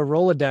build up a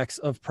Rolodex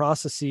of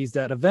processes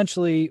that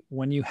eventually,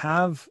 when you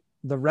have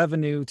the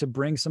revenue to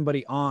bring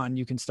somebody on,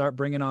 you can start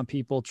bringing on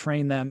people,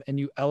 train them, and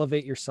you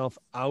elevate yourself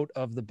out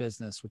of the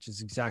business, which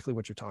is exactly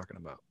what you're talking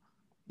about.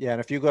 Yeah.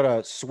 And if you go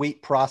to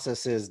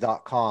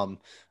sweetprocesses.com,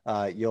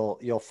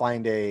 you'll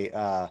find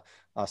a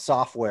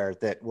software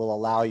that will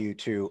allow you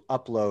to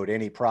upload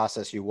any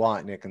process you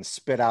want, and it can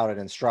spit out an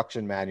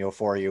instruction manual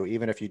for you.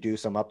 Even if you do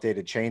some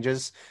updated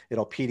changes,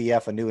 it'll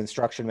PDF a new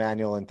instruction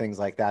manual and things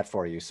like that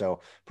for you.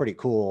 So pretty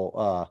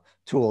cool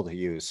tool to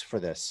use for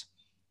this.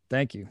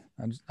 Thank you.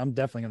 I'm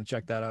definitely going to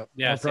check that out.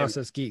 Yeah, I'm a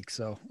process geek,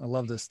 so I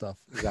love this stuff.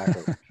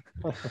 Exactly.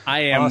 I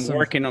am Awesome.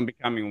 working on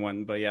becoming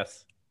one, but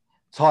yes.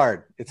 It's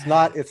hard. It's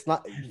not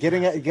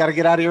getting it. You got to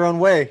get out of your own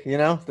way.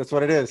 That's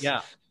what it is.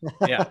 Yeah.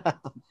 Yeah.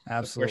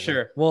 Absolutely. For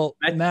sure. Well,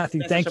 That's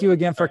Mathew, thank you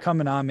again for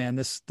coming on, man.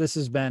 This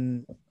has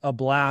been a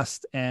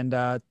blast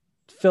and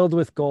filled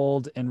with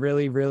gold, and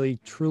really,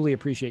 really, truly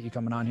appreciate you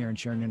coming on here and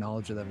sharing your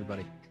knowledge with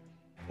everybody.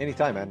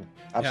 Anytime, man.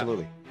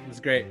 Absolutely. Yeah, it was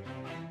great.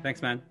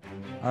 Thanks, man.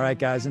 All right,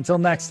 guys. Until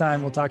next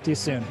time, we'll talk to you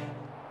soon.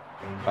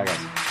 Bye, guys.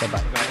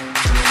 Bye-bye. Bye.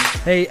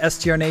 Hey,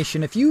 STR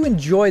Nation, if you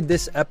enjoyed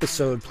this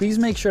episode, please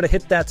make sure to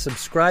hit that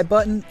subscribe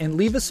button and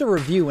leave us a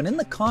review. And in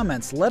the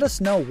comments, let us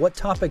know what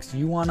topics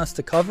you want us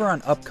to cover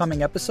on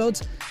upcoming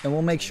episodes, and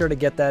we'll make sure to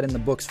get that in the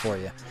books for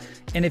you.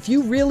 And if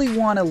you really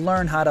want to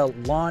learn how to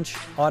launch,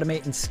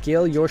 automate, and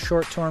scale your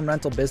short-term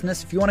rental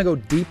business, if you want to go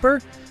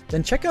deeper,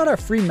 then check out our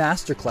free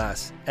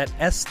masterclass at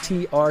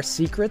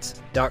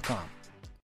strsecrets.com.